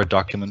we're in a Word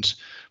document.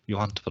 We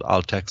want to put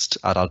alt text,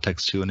 add alt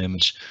text to an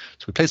image.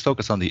 So we place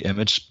focus on the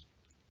image.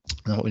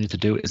 And what we need to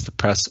do is to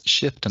press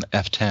Shift and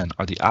F10,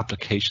 or the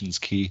applications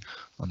key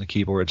on the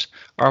keyboard,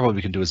 or what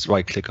we can do is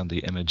right click on the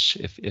image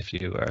if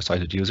you are a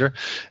sighted user,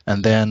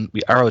 and then we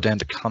arrow down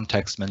the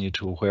context menu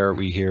to where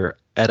we hear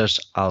edit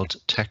alt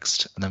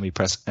text, and then we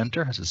press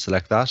enter to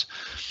select that.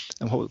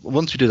 And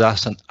once we do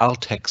that, an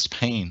alt text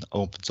pane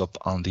opens up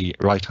on the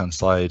right hand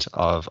side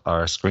of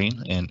our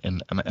screen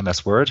in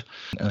MS Word,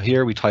 and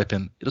here we type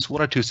in just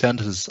 1 or 2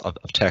 sentences of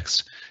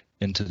text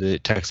into the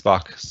text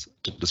box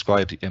to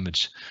describe the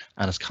image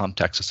and its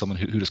context to someone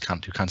who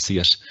can't see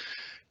it.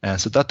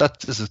 So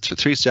that is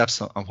 3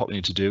 steps on what we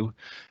need to do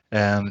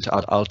to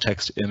add alt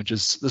text to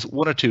images. There's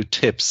 1 or 2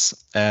 tips.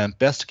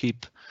 Best to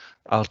keep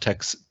alt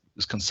text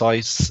is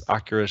concise,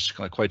 accurate,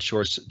 kind of quite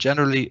short.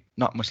 Generally,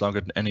 not much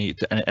longer than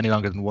any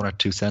longer than 1 or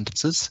 2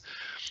 sentences.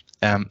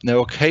 Now,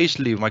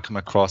 occasionally we might come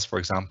across, for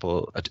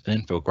example, an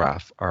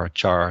infograph or a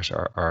chart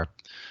or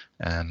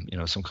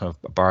some kind of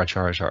a bar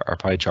chart or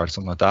pie chart,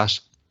 something like that.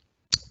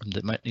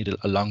 That might need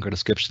a longer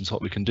description. So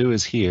what we can do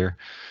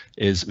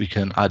is we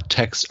can add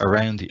text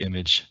around the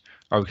image,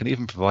 or we can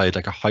even provide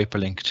like a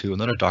hyperlink to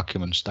another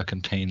document that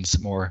contains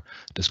more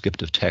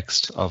descriptive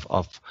text of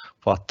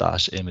what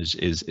that image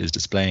is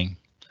displaying.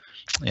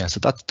 Yeah,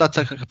 so that's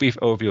a brief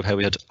overview of how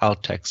we add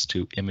alt text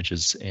to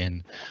images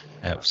in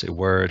say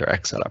Word or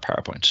Excel or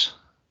PowerPoint.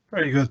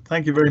 Very good.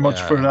 Thank you very much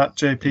for that,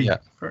 JP. Yeah.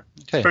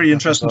 It's very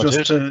interesting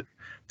just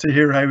to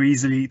hear how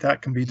easily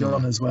that can be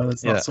done as well.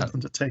 It's not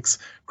something that takes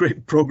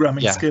great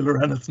programming skill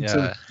or anything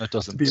to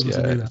be able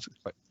to do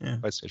that.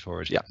 Quite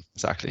straightforward. Yeah,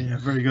 exactly. Yeah,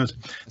 very good.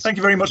 Thank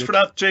you very much for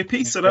that,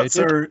 JP. So that's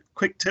our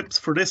quick tips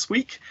for this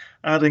week,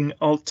 adding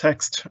alt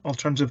text,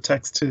 alternative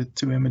text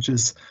to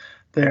images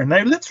there.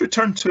 Now let's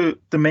return to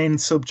the main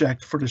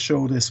subject for the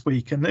show this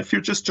week. And if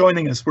you're just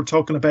joining us, we're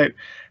talking about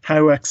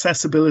how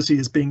accessibility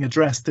is being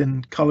addressed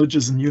in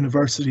colleges and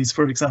universities,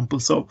 for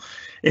example, so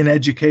in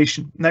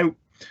education. Now,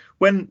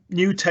 when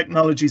new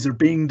technologies are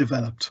being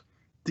developed,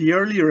 the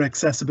earlier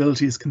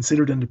accessibility is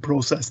considered in the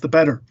process, the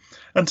better.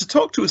 And to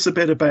talk to us a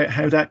bit about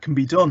how that can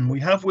be done, we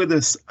have with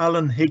us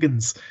Alan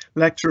Higgins,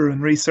 lecturer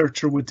and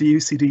researcher with the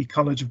UCD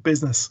College of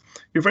Business.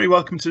 You're very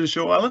welcome to the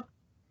show, Alan.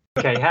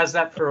 Okay, how's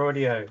that for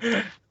audio?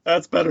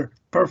 That's better.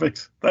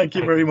 Perfect. Thank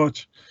you very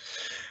much.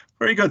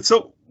 Very good.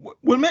 So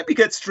we'll maybe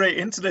get straight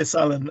into this,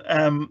 Alan,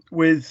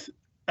 with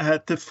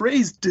the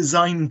phrase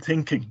design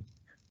thinking.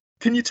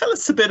 Can you tell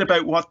us a bit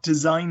about what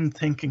design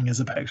thinking is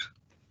about?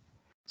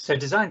 So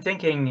design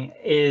thinking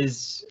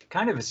is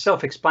kind of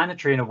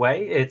self-explanatory in a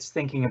way. It's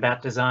thinking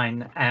about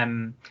design.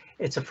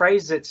 It's a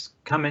phrase that's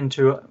come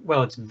into,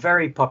 well, it's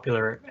very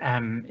popular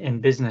in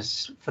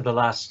business for the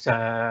last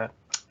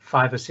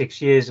 5 or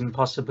 6 years and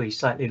possibly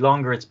slightly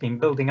longer. It's been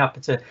building up.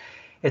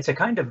 It's a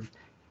kind of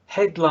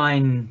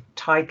headline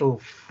title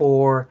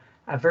for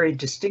a very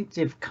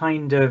distinctive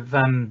kind of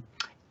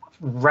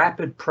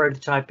rapid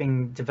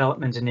prototyping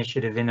development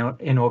initiative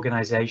in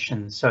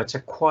organizations. So it's a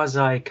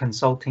quasi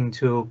consulting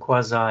tool,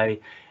 quasi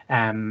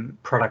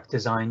product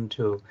design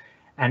tool,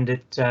 and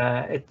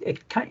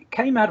it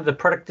came out of the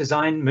product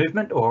design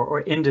movement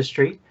or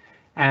industry,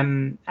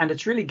 and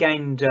it's really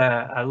gained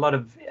a lot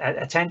of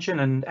attention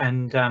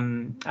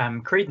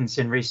and credence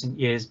in recent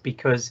years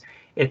because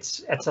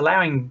it's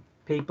allowing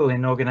people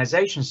in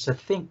organizations to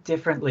think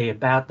differently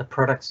about the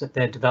products that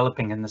they're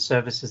developing and the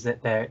services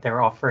that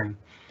they're offering.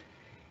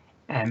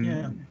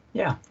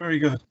 Yeah, very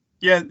good.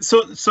 Yeah,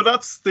 so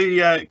that's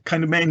the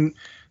kind of main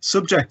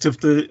subject of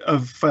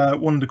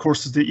one of the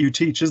courses that you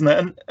teach, isn't it?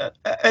 And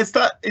is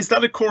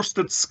that a course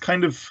that's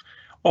kind of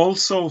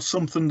also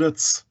something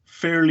that's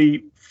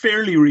fairly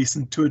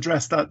recent to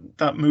address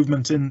that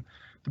movement in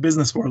the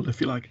business world,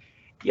 if you like?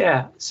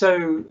 Yeah,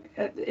 so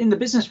in the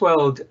business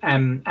world,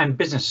 and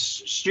business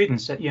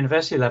students at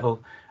university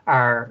level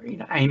are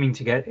aiming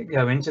to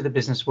go into the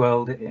business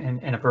world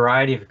in a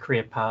variety of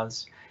career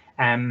paths,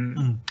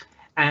 and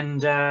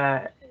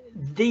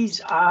these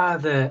are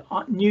the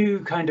new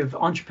kind of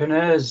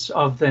entrepreneurs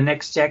of the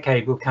next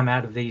decade will come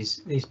out of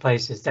these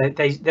places.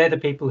 They're the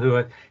people who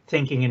are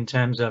thinking in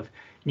terms of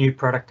new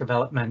product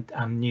development,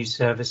 new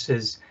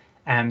services,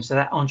 so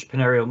that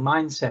entrepreneurial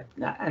mindset.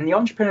 And the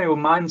entrepreneurial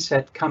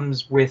mindset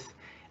comes with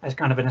as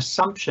kind of an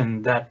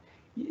assumption that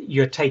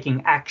you're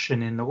taking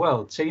action in the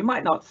world. So you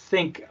might not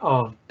think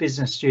of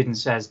business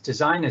students as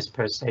designers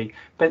per se,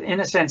 but in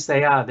a sense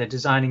they are. They're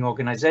designing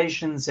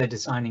organizations, they're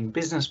designing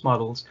business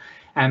models,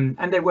 and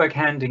they work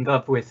hand in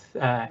glove with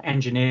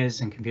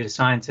engineers and computer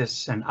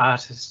scientists and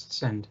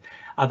artists and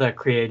other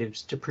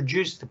creatives to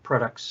produce the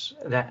products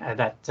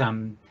that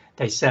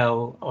they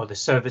sell or the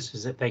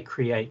services that they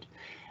create.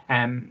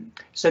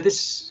 So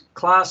this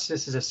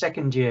is a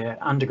second-year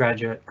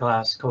undergraduate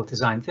class called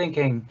Design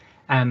Thinking,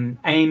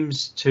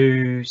 aims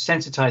to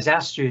sensitize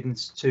our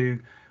students to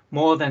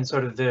more than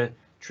sort of the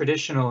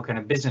traditional kind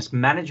of business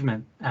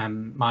management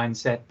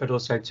mindset, but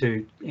also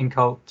to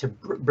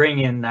bring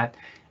in that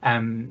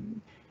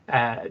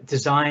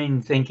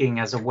design thinking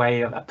as a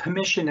way of a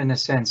permission, in a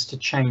sense, to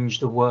change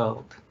the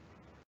world.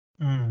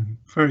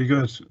 Very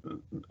good,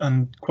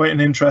 and quite an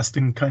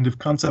interesting kind of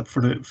concept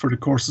for the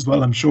course as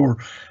well. I'm sure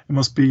it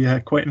must be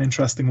quite an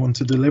interesting one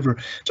to deliver.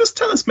 Just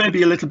tell us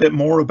maybe a little bit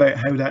more about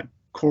how that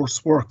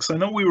course works. I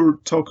know we were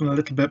talking a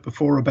little bit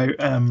before about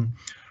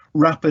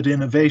rapid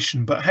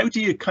innovation, but how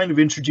do you kind of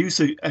introduce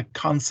a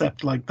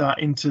concept like that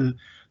into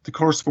the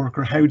coursework,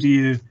 or how do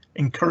you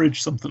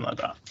encourage something like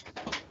that?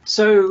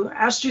 So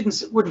our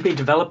students wouldn't be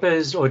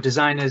developers or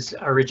designers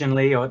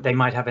originally, or they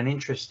might have an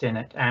interest in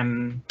it.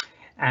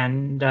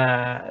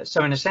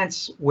 So in a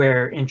sense,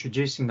 we're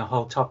introducing the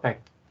whole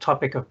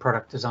topic of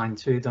product design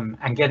to them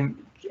and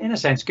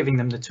giving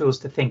them the tools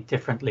to think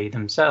differently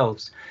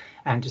themselves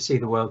and to see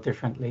the world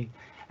differently.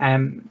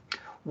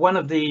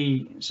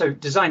 So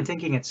design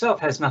thinking itself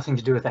has nothing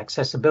to do with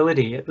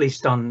accessibility, at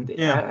least from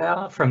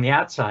the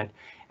outside.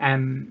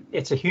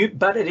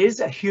 But it is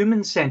a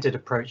human-centered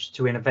approach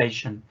to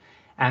innovation.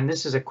 And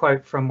this is a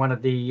quote from one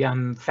of the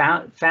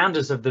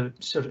founders of the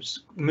sort of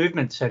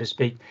movement, so to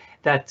speak,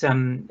 that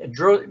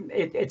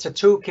it's a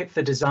toolkit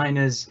for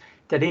designers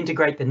that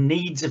integrate the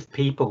needs of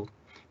people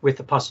with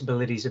the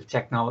possibilities of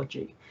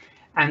technology.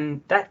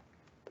 And that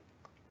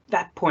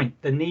point,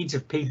 the needs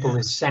of people,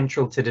 is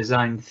central to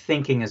design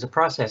thinking as a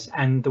process.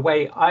 And the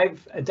way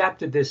I've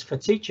adapted this for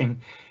teaching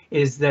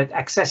is that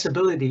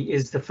accessibility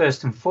is the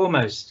first and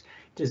foremost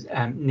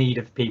need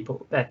of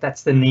people.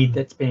 That's the need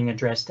that's being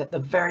addressed at the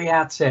very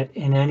outset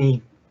in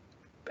any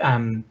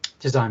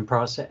design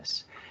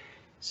process.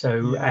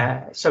 So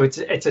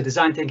it's a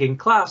design thinking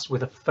class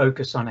with a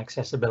focus on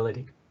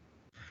accessibility.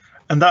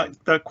 And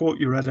that quote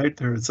you read out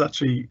there, it's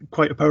actually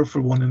quite a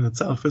powerful one in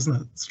itself, isn't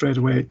it? Straight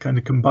away, kind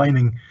of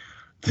combining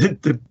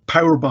the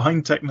power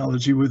behind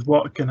technology with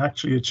what it can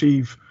actually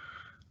achieve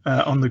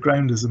on the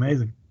ground is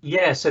amazing.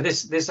 Yeah, so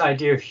this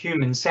idea of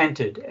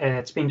human-centered,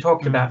 it's been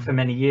talked about for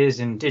many years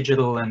in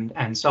digital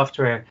and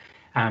software,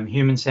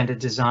 human-centered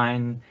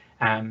design,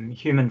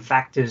 human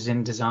factors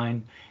in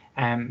design.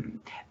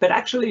 But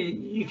actually,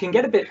 you can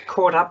get a bit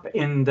caught up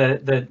in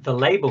the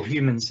label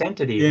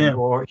human-centered even,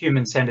 or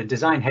human-centered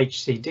design,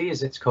 HCD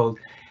as it's called,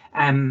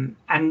 and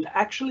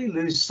actually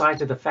lose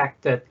sight of the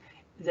fact that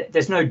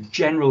there's no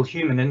general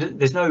human and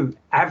there's no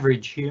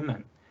average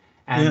human.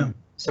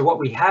 So what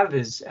we have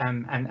is,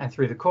 and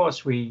through the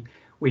course, we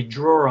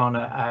draw on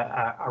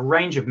a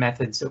range of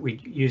methods that we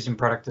use in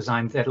product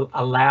design that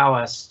allow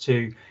us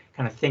to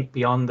kind of think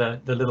beyond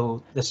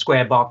the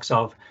square box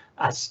of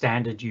a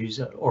standard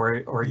user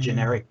or a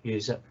generic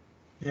user.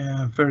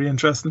 Yeah, very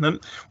interesting. And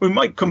we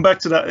might come back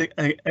to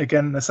that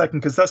again in a second,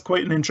 because that's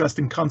quite an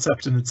interesting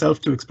concept in itself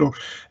to explore.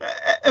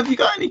 Have you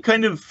got any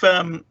kind of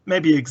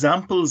maybe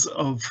examples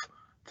of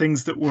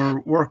things that were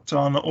worked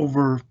on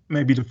over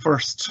maybe the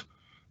first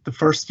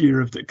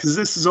year of it? Because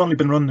this has only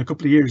been running a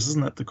couple of years,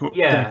 isn't it? The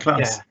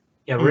class.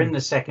 Yeah, we're in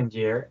the second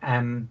year.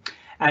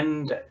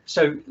 And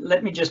so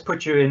let me just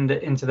put you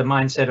into the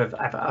mindset of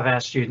our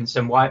students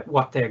and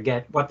what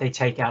they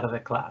take out of the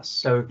class.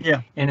 So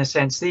in a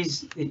sense,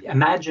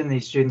 imagine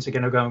these students are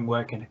going to go and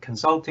work in a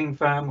consulting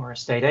firm or a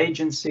state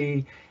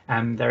agency,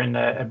 and they're in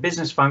a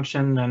business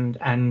function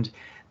and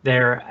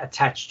they're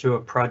attached to a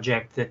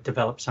project that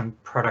develops some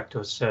product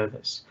or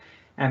service.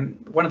 And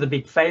one of the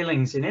big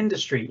failings in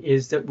industry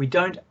is that we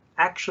don't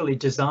actually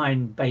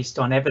design based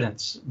on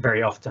evidence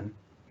very often.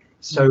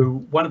 So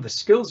one of the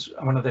skill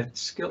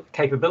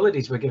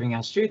capabilities we're giving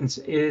our students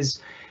is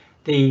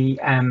the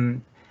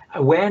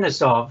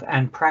awareness of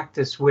and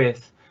practice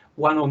with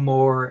one or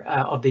more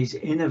of these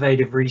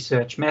innovative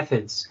research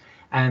methods.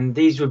 And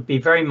these would be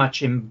very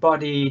much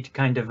embodied,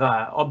 kind of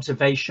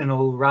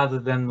observational rather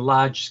than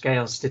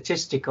large-scale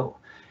statistical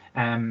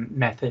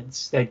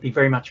methods. They'd be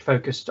very much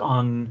focused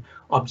on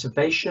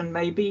observation,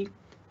 maybe,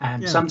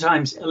 and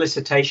sometimes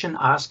elicitation,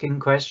 asking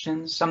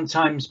questions,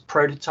 sometimes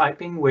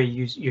prototyping, where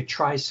you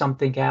try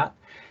something out.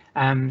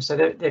 So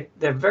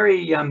they're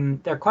very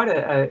they're quite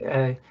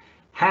a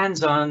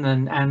hands-on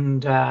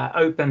and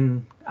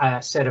open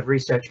set of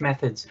research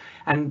methods.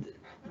 And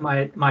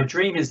my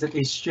dream is that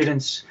these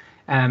students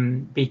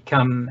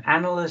become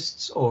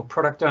analysts or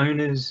product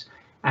owners,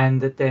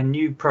 and that their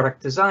new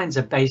product designs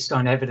are based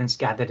on evidence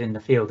gathered in the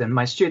field. And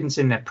my students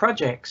in their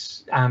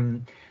projects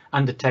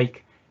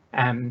undertake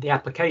the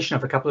application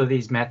of a couple of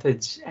these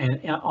methods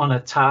on a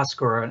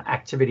task or an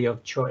activity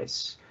of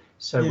choice.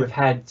 So we've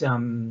had,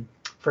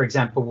 for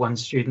example, one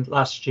student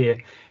last year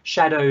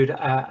shadowed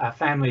a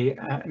family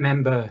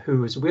member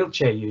who was a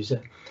wheelchair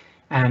user,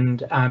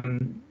 and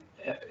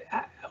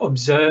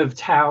observed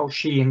how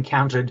she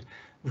encountered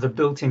the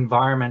built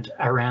environment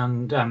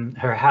around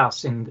her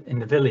house in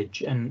the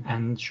village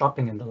and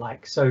shopping and the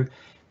like. So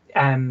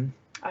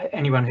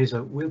anyone who's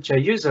a wheelchair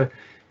user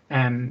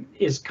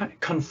is kind of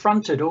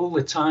confronted all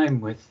the time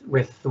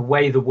with the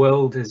way the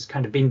world has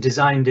kind of been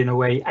designed in a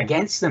way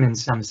against them in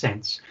some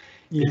sense,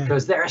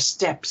 because there are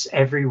steps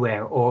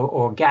everywhere,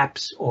 or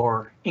gaps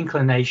or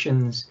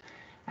inclinations,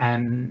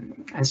 and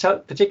so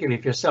particularly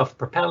if you're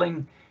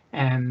self-propelling,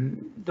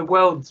 the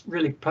world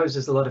really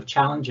poses a lot of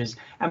challenges.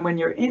 And when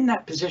you're in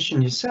that position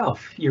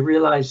yourself, you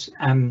realize,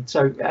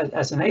 so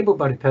as an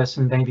able-bodied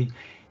person, maybe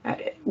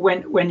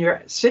when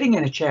you're sitting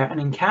in a chair and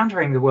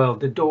encountering the world,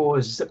 the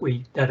doors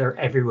that are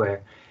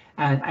everywhere,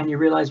 and you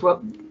realize,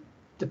 well,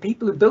 the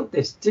people who built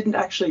this didn't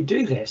actually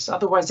do this,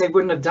 otherwise they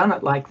wouldn't have done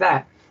it like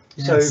that.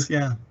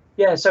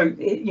 Yes, so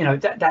you know,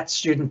 that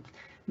student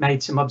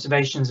made some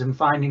observations and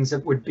findings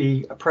that would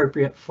be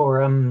appropriate for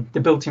the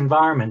built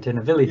environment in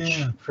a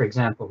village, for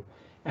example.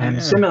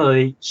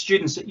 Similarly,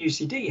 students at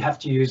UCD have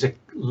to use a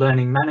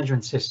learning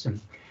management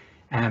system.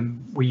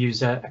 We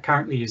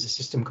currently use a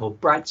system called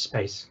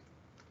Brightspace.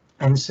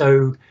 And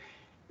so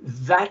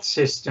that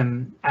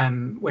system,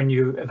 when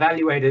you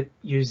evaluate it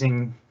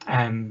using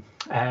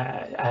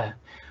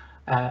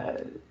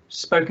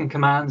spoken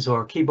commands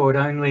or keyboard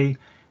only,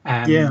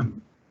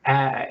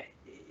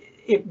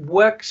 it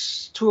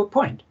works to a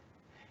point,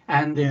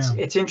 and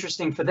it's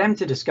interesting for them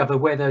to discover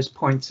where those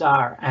points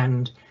are,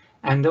 and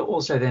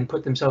also then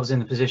put themselves in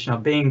the position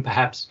of being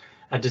perhaps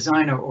a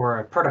designer or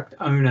a product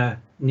owner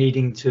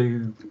needing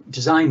to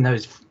design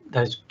those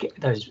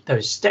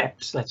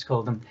steps, let's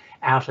call them,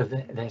 out of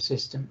their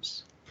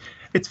systems.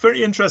 It's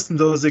very interesting,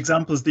 those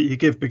examples that you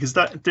give, because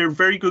they're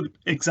very good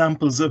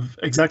examples of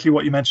exactly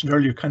what you mentioned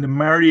earlier, kind of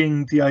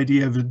marrying the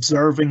idea of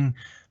observing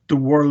the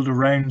world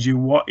around you,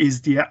 what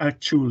is the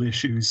actual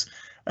issues,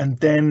 and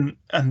then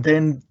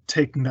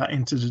taking that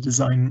into the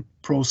design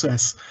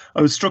process.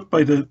 I was struck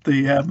by the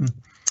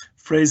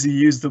phrase you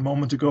used a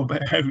moment ago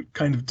about how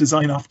kind of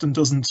design often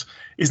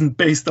isn't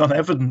based on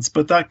evidence,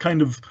 but that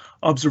kind of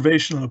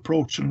observational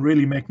approach and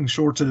really making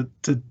sure to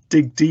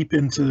dig deep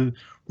into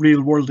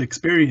real world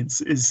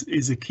experience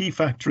is a key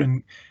factor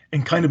in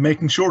kind of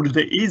making sure that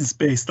it is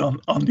based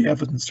on the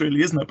evidence,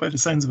 really, isn't it, by the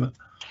sounds of it?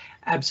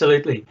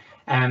 Absolutely.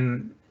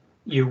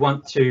 You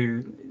want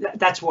to,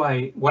 that's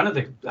why one of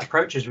the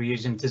approaches we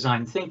use in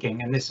design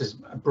thinking, and this is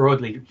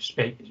broadly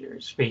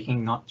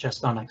speaking, not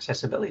just on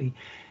accessibility,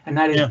 and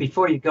that is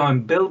before you go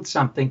and build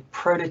something,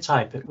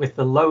 prototype it with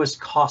the lowest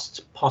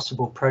cost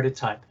possible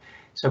prototype.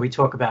 So we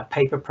talk about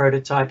paper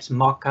prototypes,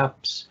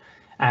 mock-ups,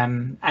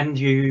 and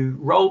you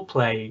role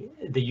play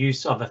the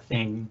use of a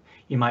thing.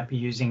 You might be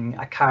using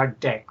a card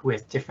deck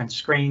with different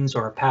screens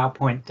or a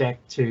PowerPoint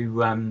deck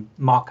to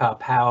mock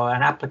up how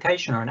an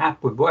application or an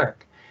app would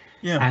work.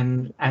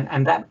 And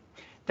that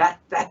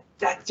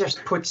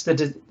just puts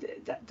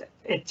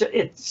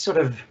it sort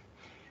of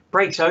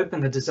breaks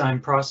open the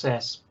design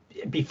process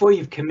before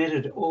you've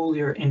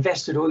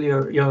invested all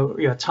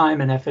your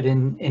time and effort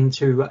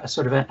into a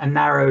sort of a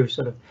narrow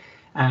sort of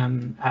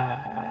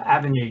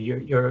avenue.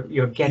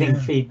 You're getting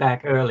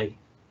feedback early.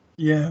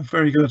 Yeah,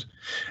 very good.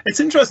 It's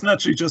interesting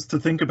actually just to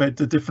think about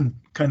the different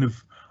kind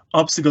of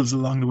obstacles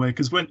along the way,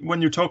 because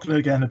when you're talking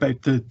again about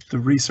the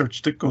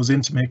research that goes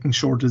into making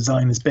sure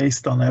design is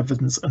based on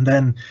evidence, and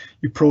then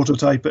you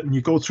prototype it and you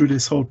go through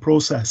this whole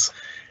process,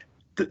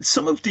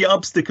 some of the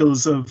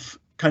obstacles of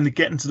kind of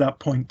getting to that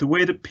point, the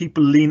way that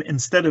people lean,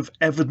 instead of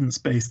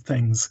evidence-based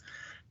things,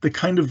 the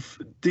kind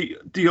of the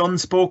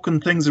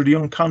unspoken things or the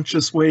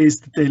unconscious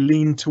ways that they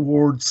lean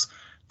towards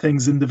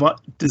things in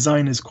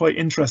design is quite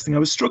interesting. I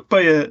was struck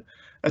by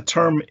a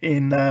term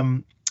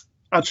in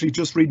actually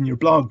just reading your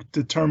blog,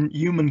 the term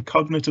human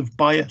cognitive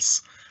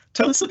bias.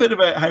 Tell us a bit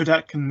about how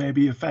that can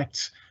maybe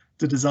affect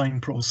the design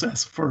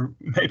process to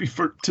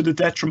the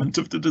detriment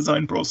of the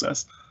design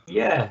process.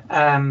 Yeah,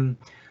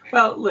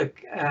 well,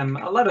 look,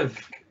 a lot of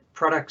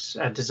products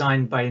are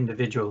designed by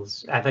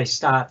individuals. They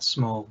start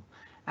small.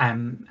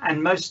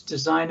 And most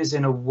designers,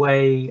 in a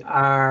way,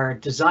 are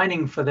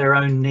designing for their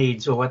own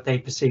needs, or what they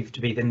perceive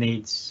to be the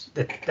needs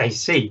that they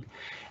see.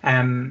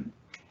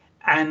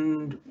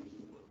 And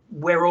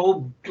we're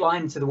all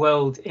blind to the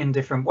world in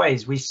different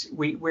ways.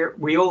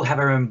 We all have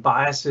our own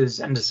biases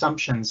and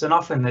assumptions, and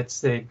often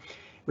it's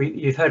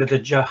you've heard of the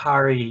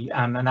Johari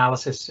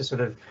analysis, to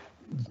sort of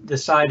the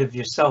side of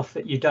yourself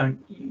that you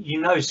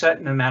know a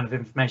certain amount of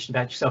information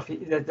about yourself.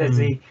 There's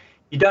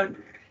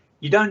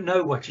you don't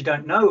know what you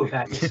don't know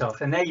about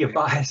yourself, and they're your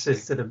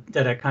biases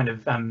that are kind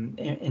of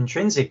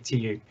intrinsic to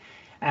you.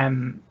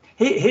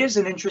 Here's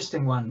an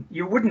interesting one.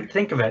 You wouldn't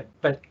think of it,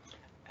 but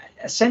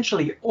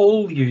essentially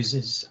all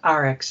users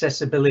are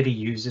accessibility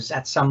users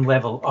at some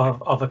level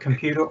of a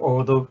computer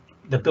or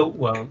the built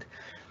world,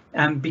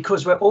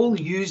 because we're all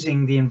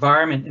using the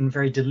environment in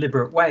very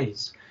deliberate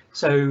ways.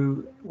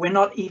 So we're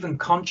not even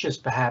conscious,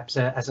 perhaps,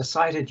 as a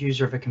sighted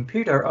user of a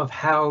computer, of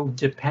how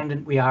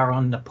dependent we are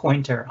on the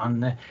pointer,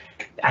 and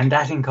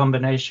that in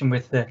combination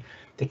with the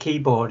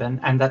keyboard,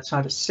 and that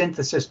sort of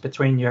synthesis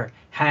between your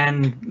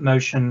hand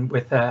motion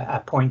with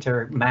a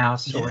pointer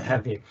mouse or what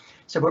have you.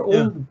 So we're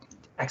all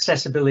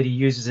accessibility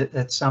users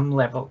at some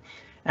level.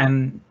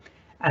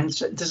 And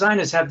so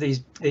designers have these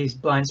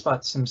blind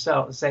spots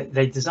themselves.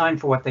 They design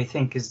for what they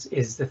think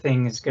is the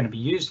thing is going to be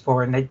used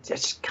for, and they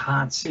just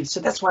can't see. So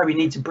that's why we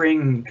need to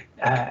bring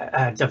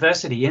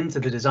diversity into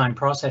the design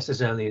process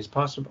as early as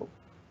possible.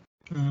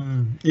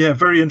 Yeah,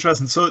 very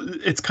interesting. So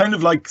it's kind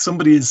of like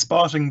somebody is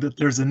spotting that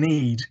there's a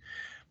need,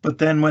 but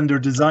then when they're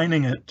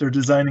designing it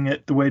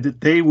the way that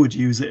they would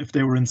use it if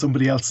they were in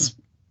somebody else's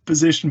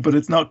position, but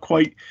it's not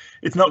quite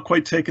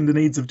taking the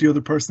needs of the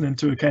other person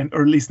into account,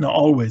 or at least not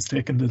always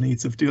taking the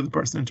needs of the other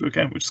person into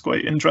account, which is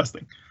quite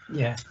interesting.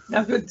 Yeah.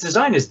 Now,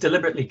 designers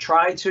deliberately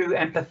try to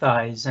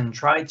empathize and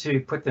try to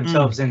put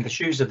themselves in the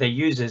shoes of their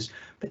users,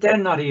 but they're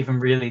not even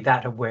really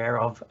that aware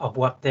of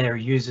what their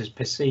users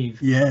perceive.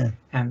 Yeah.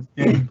 And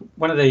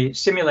one of the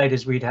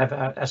simulators we'd have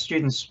our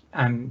students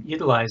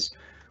utilize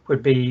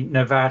would be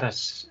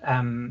Novartis,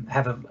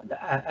 have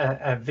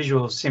a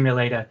visual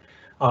simulator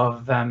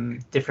of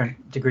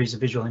different degrees of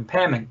visual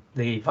impairment,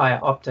 the VIA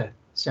Opta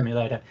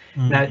simulator.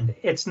 Now,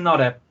 it's not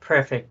a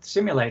perfect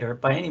simulator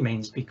by any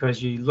means,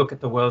 because you look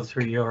at the world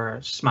through your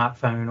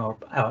smartphone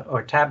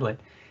or tablet,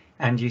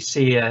 and you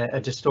see a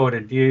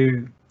distorted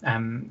view.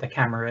 The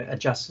camera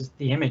adjusts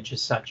the image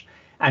as such,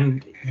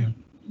 and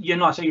you're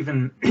not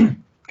even.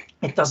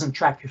 It doesn't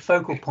track your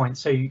focal point,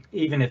 so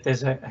even if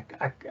there's a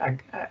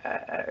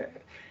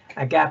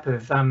gap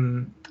of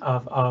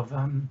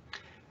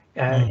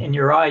in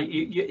your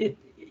eye,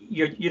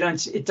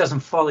 it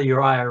doesn't follow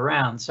your eye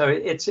around. So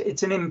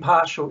it's an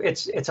impartial,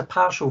 it's a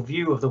partial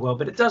view of the world,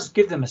 but it does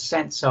give us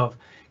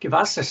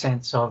a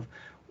sense of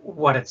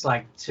what it's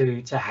like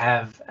to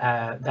have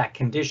that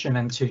condition,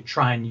 and to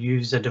try and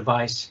use a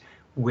device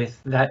with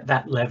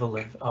that level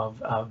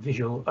of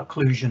visual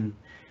occlusion,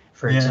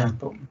 for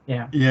example.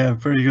 Yeah,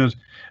 very good.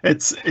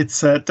 It's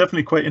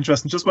definitely quite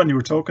interesting. Just when you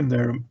were talking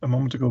there a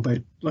moment ago about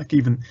like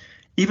even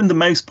the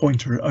mouse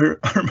pointer,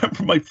 I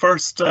remember my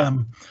first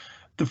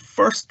the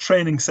first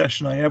training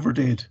session I ever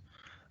did,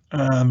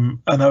 and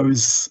I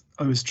was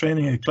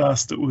training a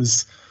class that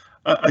was,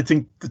 I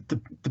think that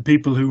the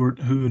people who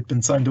had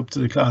been signed up to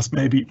the class,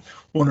 maybe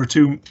one or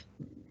two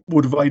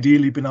would have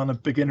ideally been on a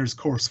beginner's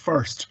course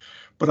first,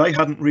 but I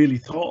hadn't really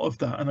thought of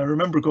that. And I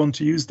remember going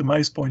to use the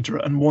mouse pointer,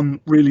 and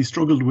one really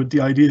struggled with the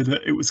idea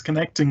that it was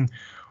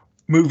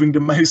moving the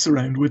mouse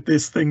around with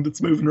this thing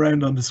that's moving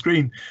around on the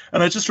screen.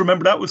 And I just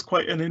remember that was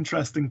quite an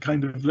interesting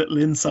kind of little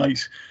insight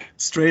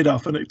straight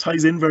off, and it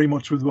ties in very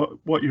much with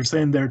what you're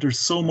saying there. There's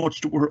so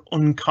much that we're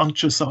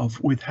unconscious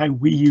of with how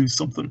we use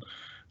something,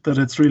 that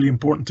it's really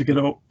important to get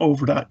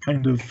over that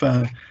kind of,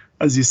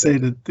 as you say,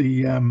 that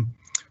the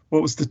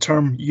what was the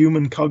term,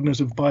 human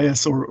cognitive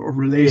bias or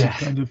related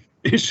kind of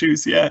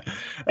issues.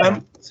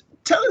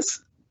 Tell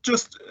us,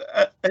 just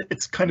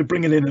it's kind of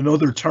bringing in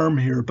another term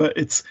here, but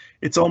it's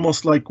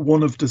almost like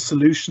one of the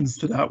solutions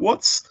to that.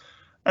 What's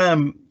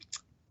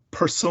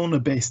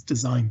persona-based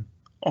design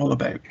all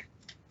about?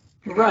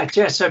 Right,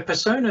 so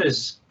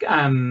personas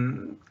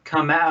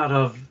come out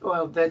of,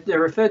 well, they're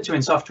referred to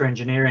in software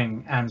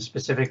engineering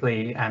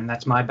specifically, and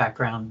that's my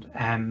background,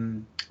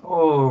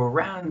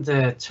 around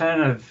the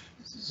turn of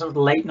sort of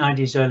the late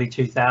 90s, early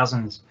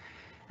 2000s,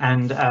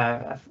 and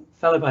a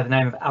fellow by the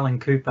name of Alan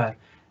Cooper,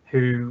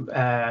 who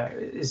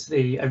was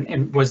the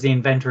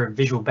inventor of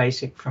Visual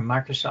Basic from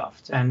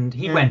Microsoft, and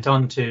he went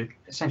on to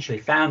essentially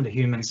found the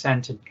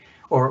human-centered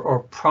or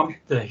prompt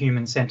the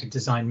human-centered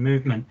design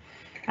movement.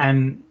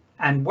 And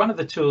one of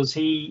the tools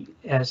he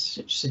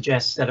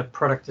suggests that a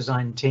product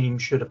design team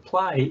should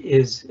apply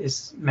is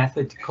this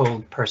method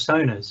called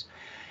personas.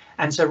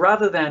 And so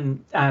rather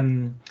than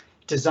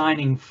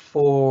designing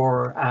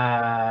for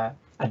a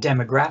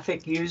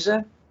demographic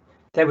user,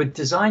 they would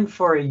design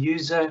for a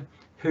user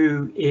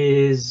who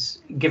is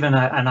given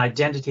an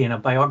identity and a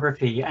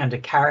biography and a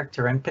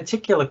character and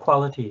particular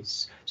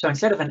qualities. So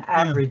instead of an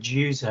average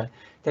user,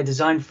 they're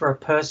designed for a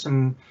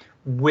person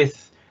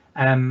with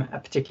a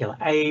particular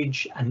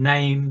age, a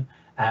name,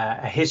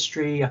 a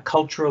history, a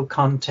cultural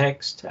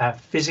context,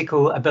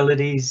 physical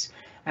abilities.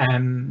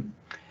 And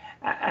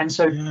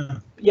so,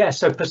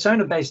 so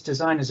persona-based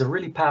design is a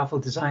really powerful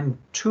design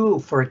tool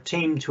for a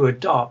team to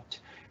adopt,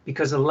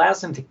 because it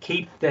allows them to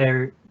keep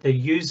their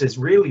users,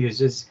 real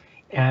users,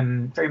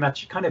 very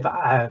much kind of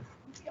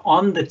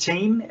on the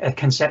team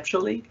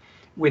conceptually,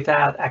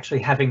 without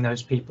actually having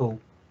those people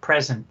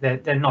present.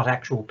 They're not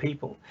actual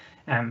people,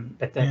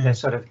 but they're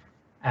sort of.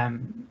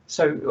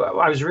 So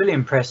I was really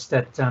impressed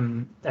that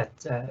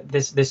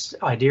this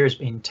idea has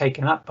been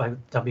taken up by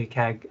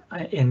WCAG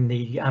in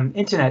the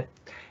Internet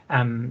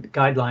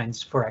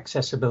guidelines for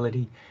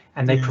accessibility,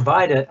 and they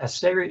provide a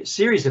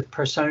series of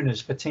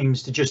personas for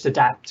teams to just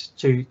adapt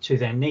to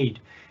their need.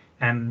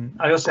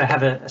 I also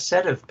have a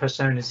set of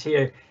personas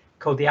here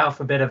called the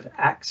Alphabet of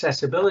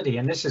Accessibility,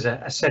 and this is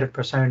a set of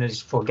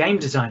personas for game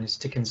designers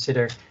to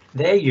consider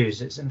their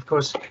users. And of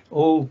course,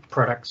 all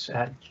products,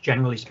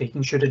 generally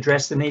speaking, should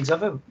address the needs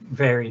of a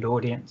varied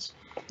audience.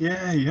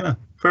 Yeah,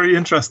 very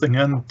interesting.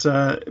 And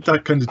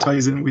that kind of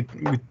ties in. We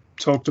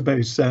talked about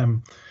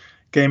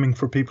gaming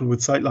for people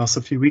with sight loss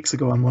a few weeks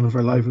ago on one of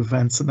our live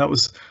events, and that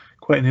was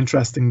quite an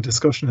interesting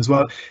discussion as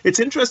well.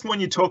 It's interesting when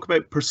you talk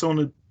about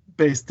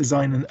persona-based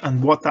design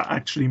and what that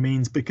actually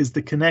means, because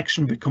the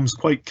connection becomes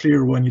quite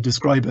clear when you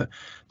describe it.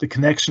 The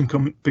connection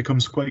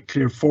becomes quite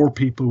clear for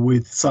people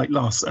with sight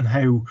loss, and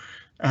how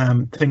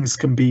things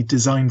can be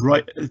designed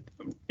right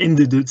in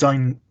the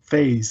design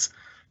phase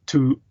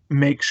to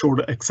make sure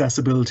that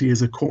accessibility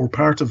is a core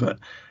part of it.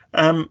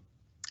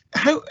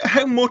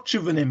 How much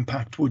of an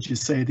impact would you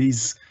say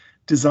these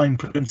design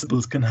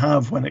principles can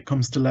have when it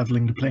comes to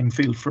leveling the playing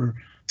field for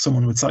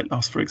someone with sight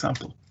loss, for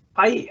example?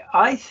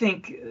 I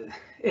think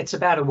it's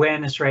about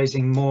awareness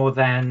raising more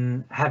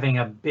than having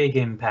a big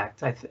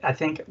impact. I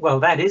think,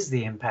 well, that is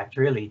the impact,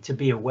 really, to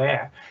be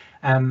aware.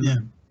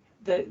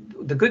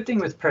 The good thing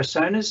with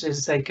personas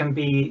is they can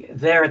be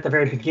there at the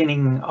very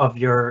beginning of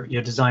your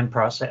design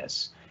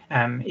process.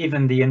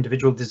 Even the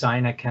individual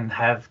designer can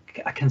have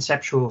a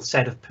conceptual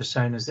set of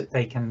personas that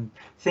they can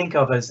think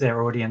of as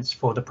their audience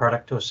for the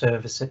product or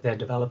service that they're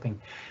developing.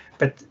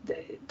 But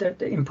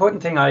the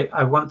important thing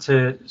I want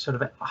to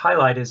sort of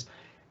highlight is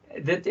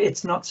that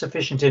it's not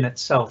sufficient in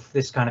itself,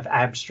 this kind of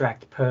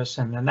abstract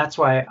person. And that's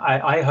why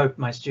I hope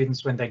my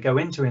students, when they go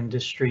into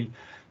industry,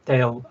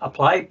 they'll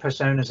apply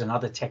personas and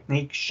other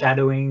techniques,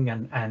 shadowing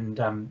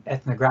and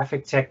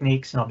ethnographic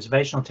techniques and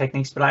observational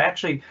techniques. But I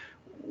actually,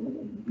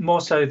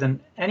 more so than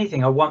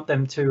anything, I want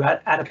them to,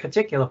 at a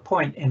particular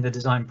point in the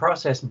design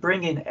process,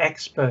 bring in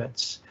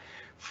experts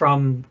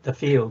from the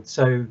field.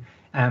 So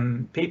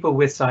people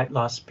with sight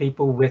loss,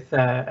 people with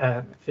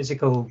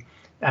physical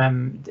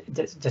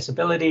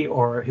disability,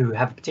 or who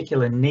have a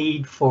particular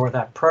need for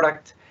that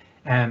product,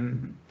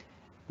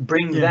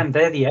 bring them,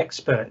 they're the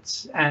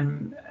experts.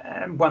 And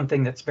one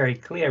thing that's very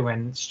clear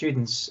when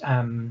students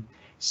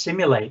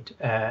simulate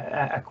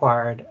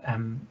acquired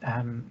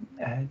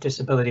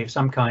disability of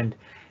some kind,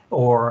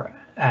 or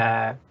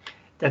that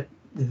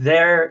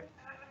they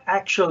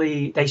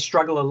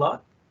struggle a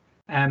lot,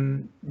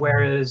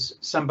 whereas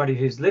somebody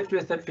who's lived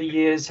with it for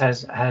years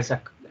has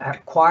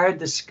acquired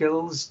the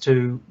skills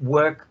to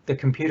work the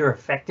computer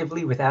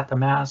effectively without the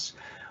mouse,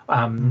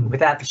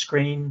 without the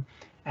screen.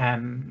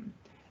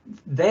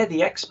 They're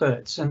the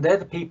experts, and they're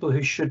the people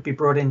who should be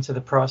brought into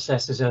the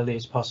process as early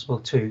as possible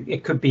too.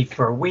 It could be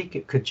for a week,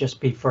 it could just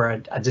be for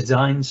a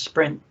design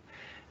sprint,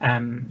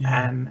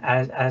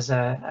 as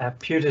a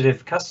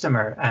putative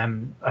customer,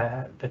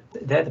 but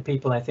they're the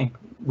people I think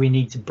we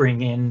need to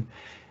bring in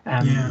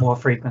more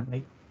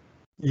frequently.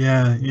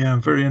 Yeah,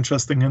 very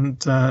interesting. And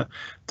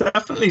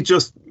definitely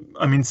just,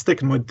 I mean,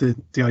 sticking with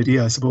the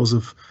idea, I suppose,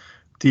 of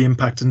the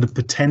impact and the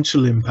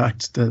potential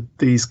impact that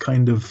these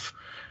kind of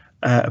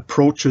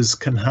approaches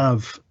can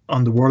have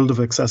on the world of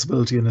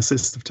accessibility and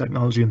assistive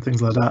technology and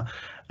things like that.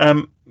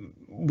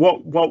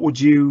 What would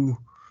you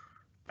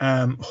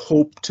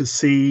hope to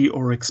see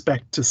or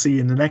expect to see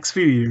in the next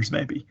few years,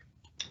 maybe?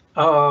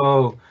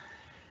 Oh,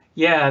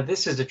 yeah,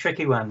 this is a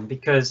tricky one,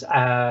 because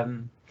I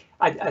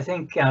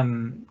think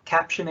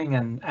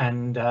captioning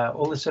and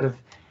all the sort of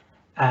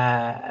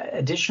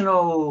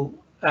additional,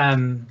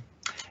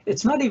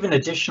 it's not even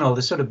additional,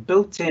 the sort of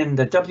built-in,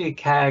 the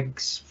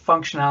WCAG's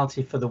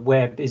functionality for the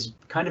web is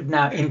kind of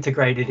now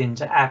integrated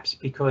into apps,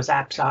 because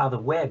apps are the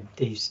web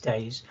these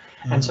days.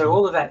 And so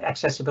all of that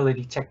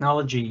accessibility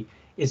technology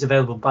is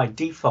available by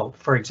default.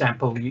 For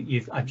example,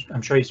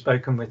 I'm sure you've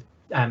spoken with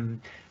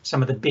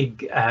some of the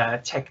big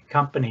tech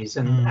companies,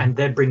 and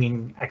they're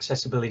bringing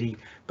accessibility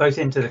both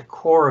into the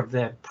core of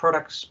their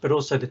products, but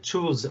also the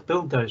tools that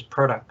build those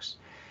products.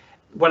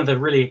 One of the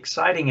really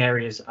exciting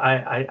areas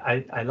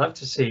I love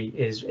to see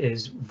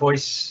is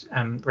voice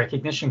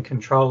recognition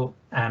control.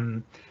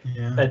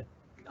 But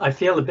I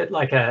feel a bit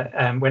like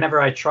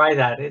whenever I try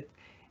that,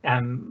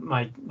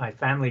 my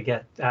family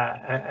get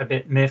a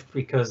bit miffed,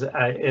 because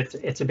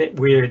it's a bit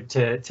weird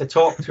to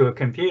talk to a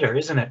computer,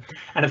 isn't it?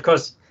 And of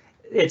course,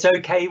 it's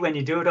okay when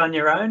you do it on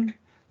your own,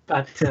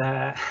 but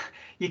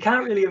you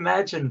can't really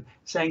imagine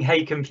saying,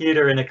 "Hey,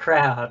 computer," in a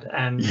crowd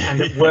and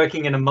it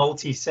working in a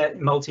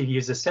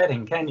multi-user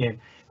setting, can you?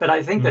 But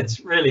I think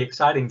that's really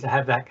exciting to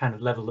have that kind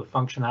of level of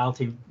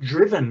functionality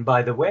driven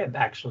by the web,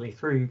 actually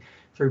through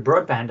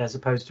broadband, as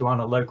opposed to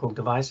on a local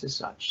device as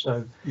such.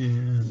 So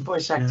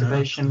voice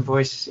activation,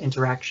 voice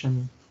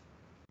interaction.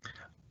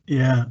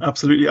 Yeah,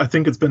 absolutely. I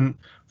think it's been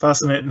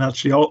fascinating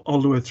actually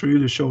all the way through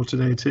the show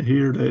today to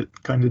hear the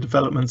kind of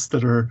developments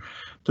that are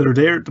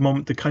there at the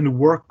moment, the kind of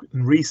work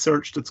and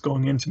research that's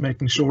going into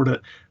making sure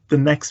that the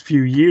next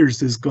few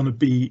years is going to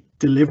be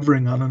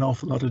delivering on an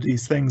awful lot of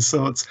these things.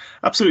 So it's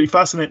absolutely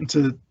fascinating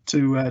to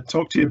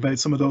talk to you about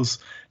some of those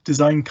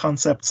design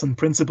concepts and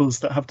principles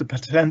that have the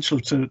potential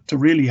to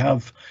really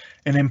have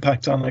an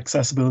impact on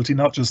accessibility,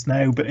 not just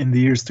now, but in the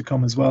years to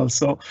come as well.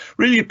 So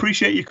really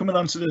appreciate you coming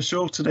onto the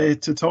show today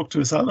to talk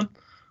to us, Alan.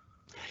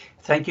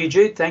 Thank you,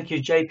 Jude. Thank you,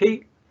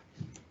 JP.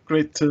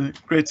 Great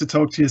to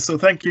talk to you. So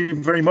thank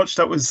you very much.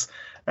 That was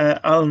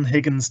Alan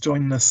Higgins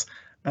joining us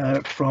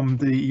from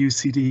the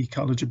UCD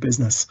College of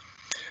Business.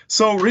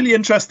 So really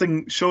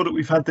interesting show that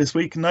we've had this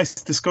week. Nice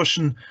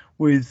discussion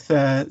with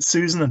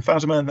Susan and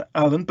Fatima and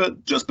Alan.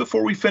 But just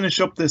before we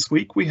finish up this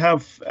week, we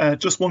have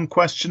just one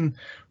question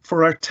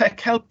for our tech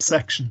help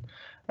section.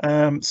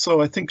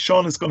 So I think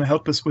Sean is going to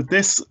help us with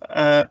this.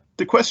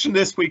 The question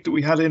this week that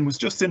we had in was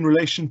just in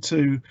relation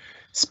to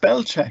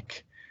spell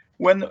check.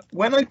 When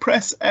I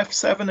press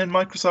F7 in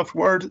Microsoft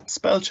Word,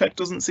 spell check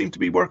doesn't seem to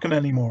be working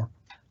anymore.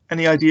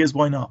 Any ideas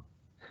why not?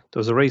 There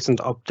was a recent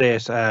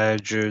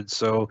update, Jude,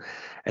 so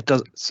it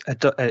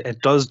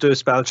does do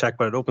spell check,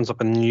 but it opens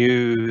up a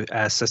new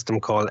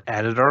system called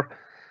Editor,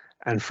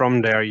 and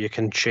from there you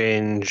can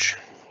change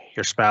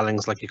your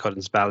spellings like you could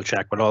in spell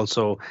check, but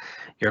also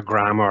your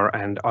grammar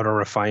and other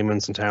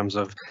refinements in terms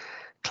of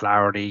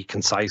clarity,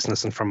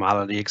 conciseness, and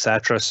formality,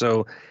 etc.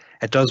 So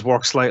it does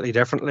work slightly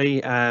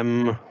differently.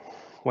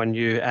 When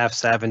you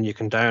F7, you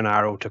can down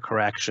arrow to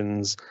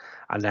corrections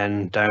and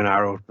then down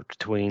arrow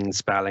between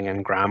spelling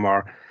and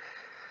grammar.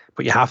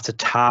 But you have to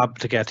tab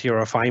to get to your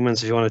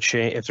refinements. If you want to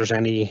change, if there's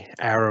any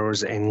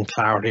errors in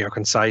clarity or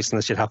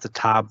conciseness, you'd have to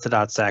tab to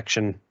that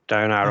section,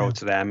 down arrow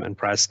to them, and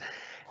press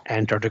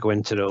enter to go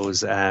into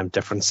those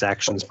different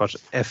sections. But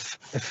if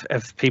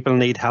people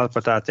need help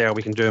with that, there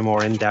we can do a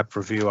more in-depth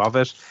review of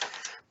it.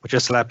 But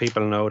just to let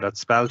people know that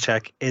spell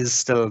check is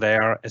still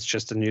there. It's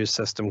just a new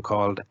system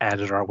called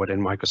Editor within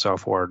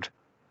Microsoft Word.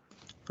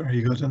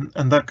 Very good,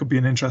 and that could be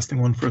an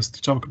interesting one for us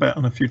to talk about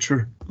on a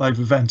future live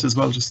event as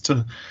well, just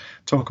to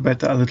talk about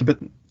that a little bit.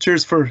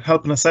 Cheers for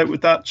helping us out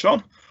with that,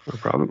 Sean. No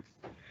problem.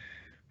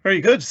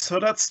 Very good. So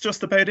that's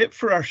just about it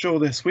for our show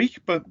this week.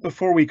 But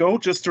before we go,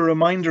 just a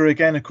reminder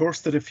again, of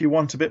course, that if you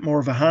want a bit more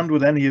of a hand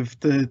with any of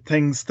the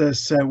things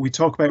that we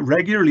talk about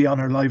regularly on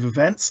our live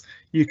events,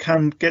 you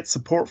can get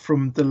support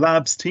from the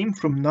Labs team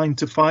from 9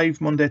 to 5,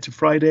 Monday to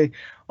Friday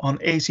on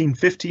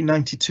 1850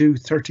 92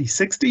 30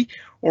 60,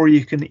 or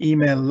you can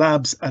email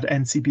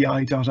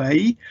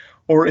labs@ncbi.ie.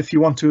 Or if you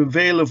want to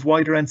avail of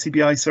wider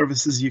NCBI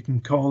services, you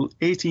can call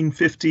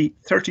 1850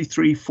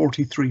 33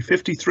 43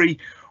 53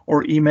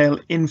 or email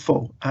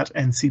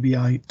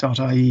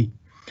info@ncbi.ie.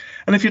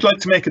 And if you'd like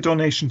to make a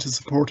donation to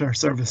support our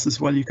services,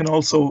 well, you can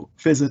also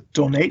visit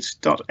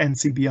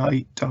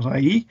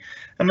donate.ncbi.ie.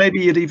 And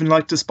maybe you'd even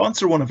like to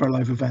sponsor one of our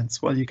live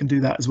events. Well, you can do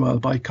that as well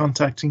by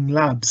contacting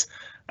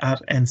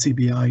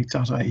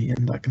labs@ncbi.ie,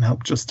 and that can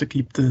help just to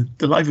keep the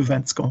live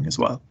events going as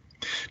well.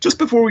 Just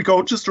before we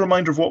go, just a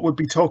reminder of what we'll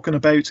be talking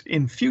about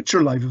in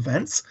future live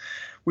events.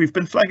 We've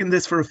been flagging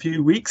this for a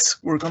few weeks.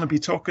 We're going to be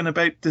talking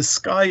about the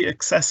Sky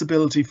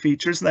accessibility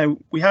features. Now,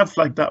 we have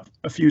flagged that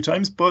a few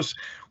times, but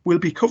we'll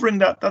be covering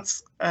that.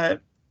 That's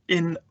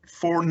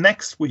for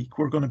next week.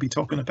 We're going to be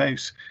talking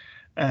about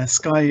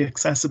Sky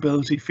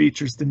accessibility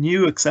features, the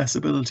new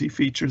accessibility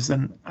features,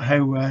 and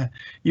how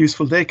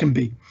useful they can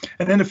be.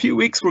 And in a few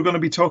weeks, we're going to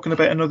be talking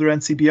about another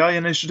NCBI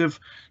initiative,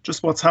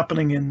 just what's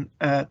happening in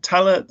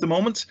Tallaght at the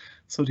moment.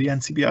 So the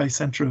NCBI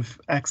Centre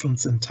of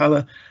Excellence in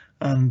Tallaght.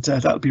 And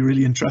that'll be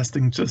really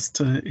interesting just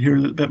to hear a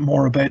little bit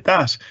more about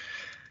that.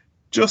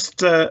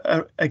 Just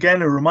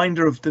again, a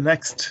reminder of the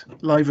next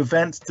live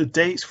event. The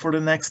date for the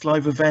next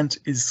live event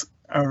is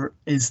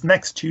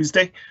next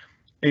Tuesday,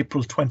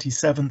 April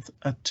 27th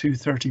at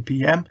 2:30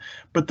 p.m.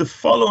 But the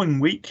following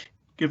week,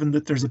 given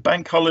that there's a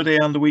bank holiday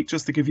on the week,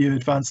 just to give you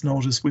advance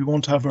notice, we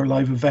won't have our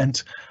live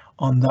event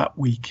on that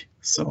week.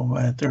 So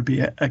there'll be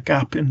a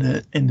gap in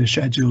the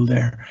schedule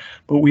there.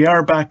 But we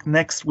are back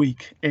next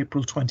week,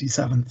 April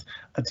 27th,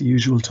 at the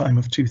usual time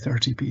of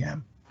 2:30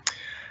 p.m.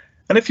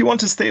 And if you want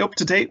to stay up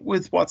to date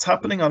with what's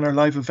happening on our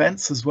live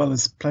events, as well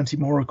as plenty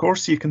more, of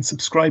course, you can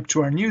subscribe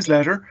to our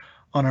newsletter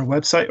on our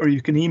website, or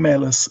you can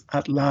email us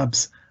at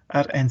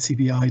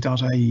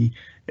labs@ncbi.ie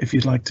if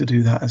you'd like to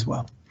do that as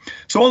well.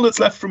 So all that's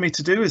left for me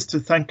to do is to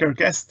thank our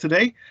guests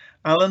today,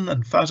 Alan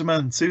and Fatima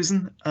and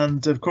Susan,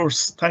 and of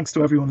course thanks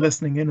to everyone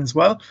listening in as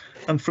well.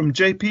 And from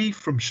JP,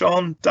 from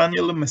Sean,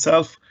 Daniel and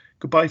myself,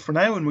 goodbye for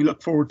now, and we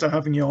look forward to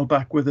having you all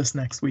back with us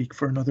next week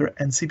for another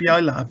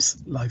NCBI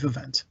Labs live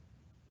event.